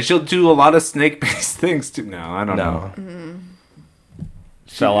 sure. And she'll do a lot of snake-based things too. No, I don't know. No.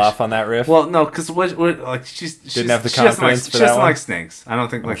 Fell off on that riff. Well, no, because what like she's Didn't have the she doesn't like, confidence for she that doesn't one? like snakes. I don't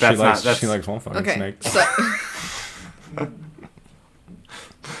think like she that's likes not that's she likes one fucking Okay. snake. So,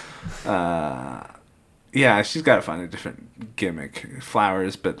 yeah. She's got to find a different gimmick.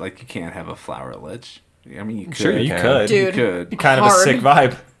 Flowers, but like you can't have a flower lich. I mean, you could. Sure, you can. could. dude, You could. Kind of a hard. sick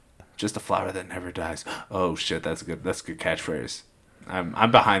vibe. Just a flower that never dies. Oh shit, that's a good catchphrase.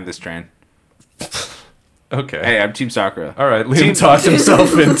 I'm behind this train. Okay. Hey, I'm Team Sakura. All right, Liam Team- talked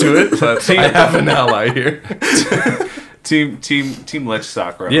himself into it, but I have an ally here. Team Lich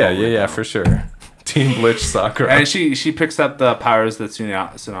Sakura. Yeah, all the way yeah, down. for sure. Team Lich Sakura. And she picks up the powers that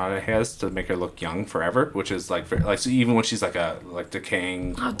Tsunade has to make her look young forever, which is like so even when she's like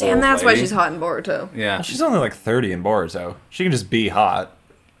decaying. oh damn, old that's why lady. she's hot in Boruto. Yeah. Well, she's only like 30 in Boruto. She can just be hot.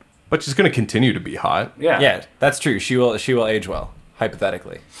 But she's going to continue to be hot. Yeah. Yeah, that's true. She will age well,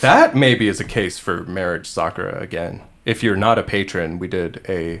 hypothetically. That maybe is a case for Marriage Sakura again. If you're not a patron, we did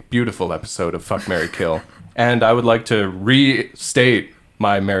a beautiful episode of Fuck, Marry, Kill. And I would like to restate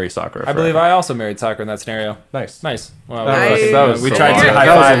my Marry Sakura. I believe I also married Sakura in that scenario. Nice. Nice. Well, That was- we that was we a tried lot. to That high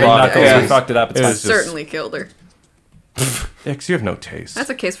was a five and lot. knuckles. Yeah. We fucked it up. It's It fine. was just- Certainly killed her. Because you have no taste. That's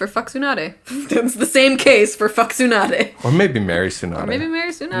a case for fuck Tsunade. That's the same case for fuck Tsunade. Or maybe marry Tsunade. Or maybe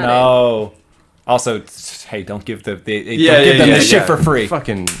marry Tsunade. No. Also, hey, don't give them the shit for free.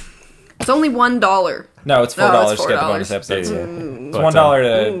 Fucking. It's only $1. No, it's $4 No, it's to get the $4. bonus episodes. Yeah. It's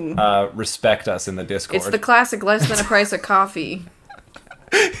 $1 to respect us in the Discord. It's the classic less than a price of coffee.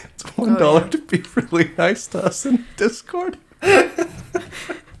 It's $1 to be really nice to us in Discord. It's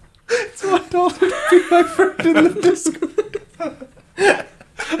 $1 to be my friend in the Discord.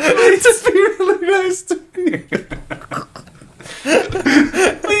 Please be really nice to me.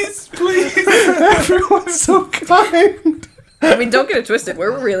 Please. Everyone's so kind. I mean, don't get it twisted.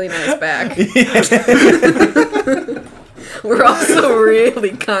 We're really nice back. We're also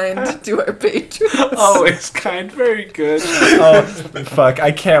really kind to our patrons. Always kind, very good. Oh, fuck.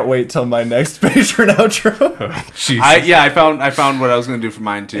 I can't wait till my next patron outro. Jesus. I found what I was gonna do for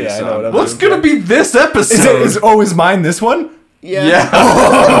mine too. Yeah, I so. know what I'm What's gonna be this episode? Is mine this one? Yeah.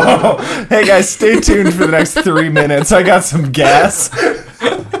 Hey guys, stay tuned for the next 3 minutes. I got some gas.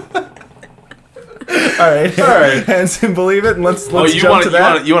 All right. Hanson, believe it, and let's jump to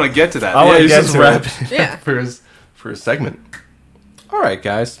that. You want to get to that? I wanna he's get just to wrapping it. it Yeah. up for his segment. All right,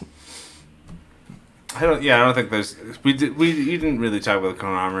 guys. I don't think there's. You didn't really talk about the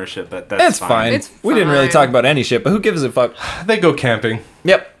Konohamaru shit, but that's It's fine. It's We didn't really fine. talk about any shit, but who gives a fuck? They go camping.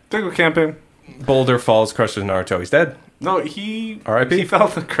 Yep. They go camping. Boulder falls, crushes Naruto. He's dead. No, he R.I.P. He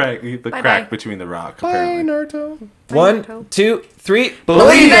felt the crack Bye-bye. between the rock. Bye, Apparently. Naruto. 1, 2, 3.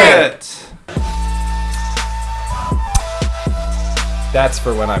 Believe it. That's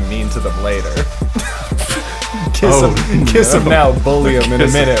for when I'm mean to them later. Oh, Kiss him now, bully him in a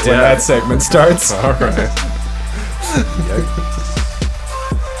Kiss 'em, minute when yeah. that segment starts. All right.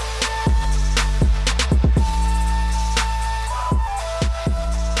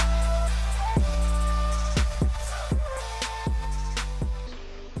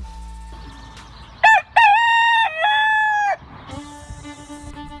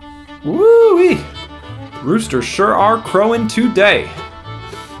 Woo-wee! Roosters sure are crowing today.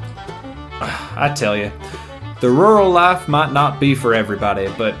 I tell you, the rural life might not be for everybody,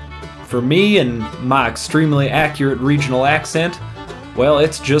 but for me and my extremely accurate regional accent, well,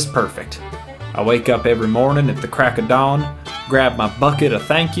 it's just perfect. I wake up every morning at the crack of dawn, grab my bucket of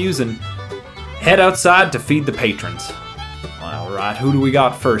thank yous, and head outside to feed the patrons. All right, who do we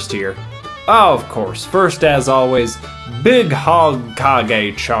got first here? Oh, of course, first as always, Big Hog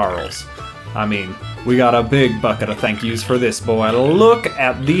Kage Charles. I mean, we got a big bucket of thank yous for this boy. Look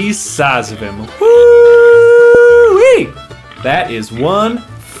at the size of him. Woo-wee! That is one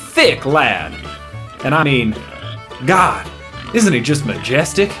thick lad. And I mean, God, isn't he just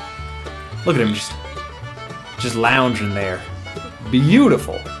majestic? Look at him just lounging there.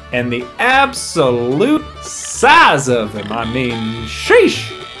 Beautiful. And the absolute size of him. I mean,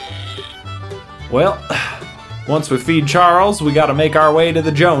 sheesh. Well, once we feed Charles, we gotta make our way to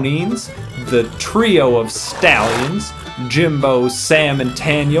the Jonines, the trio of stallions, Jimbo, Sam, and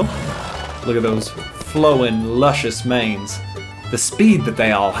Daniel. Look at those flowing, luscious manes. The speed that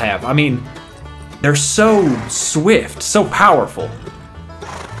they all have. I mean, they're so swift, so powerful.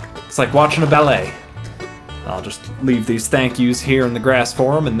 It's like watching a ballet. I'll just leave these thank yous here in the grass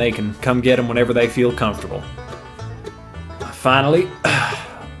for them, and they can come get them whenever they feel comfortable. Finally,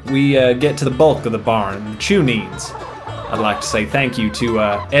 we get to the bulk of the barn, the Chunines. I'd like to say thank you to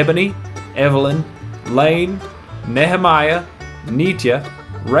Ebony, Evelyn, Lane, Nehemiah, Nitya,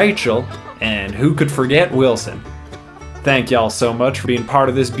 Rachel, and who could forget Wilson. Thank y'all so much for being part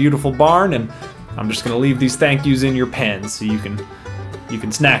of this beautiful barn, and I'm just gonna leave these thank yous in your pens so you can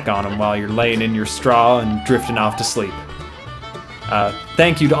snack on them while you're laying in your straw and drifting off to sleep.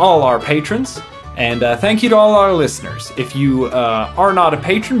 Thank you to all our patrons, and thank you to all our listeners. If you are not a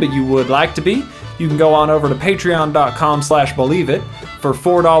patron but you would like to be, you can go on over to patreon.com/believeit. For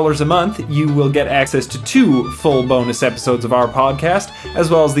 $4 a month, you will get access to 2 full bonus episodes of our podcast, as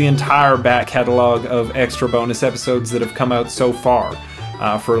well as the entire back catalog of extra bonus episodes that have come out so far.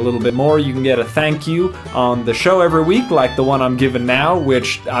 For a little bit more, you can get a thank you on the show every week, like the one I'm giving now,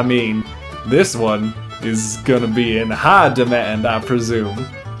 which, I mean, this one is gonna be in high demand, I presume.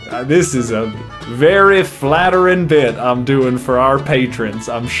 This is a very flattering bit I'm doing for our patrons.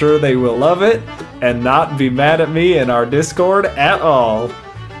 I'm sure they will love it and not be mad at me in our Discord at all.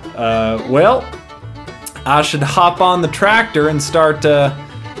 Well, I should hop on the tractor and start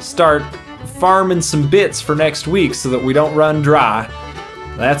farming some bits for next week so that we don't run dry.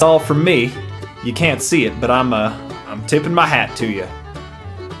 That's all from me. You can't see it, but I'm tipping my hat to you.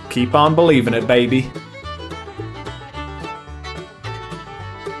 Keep on believing it, baby.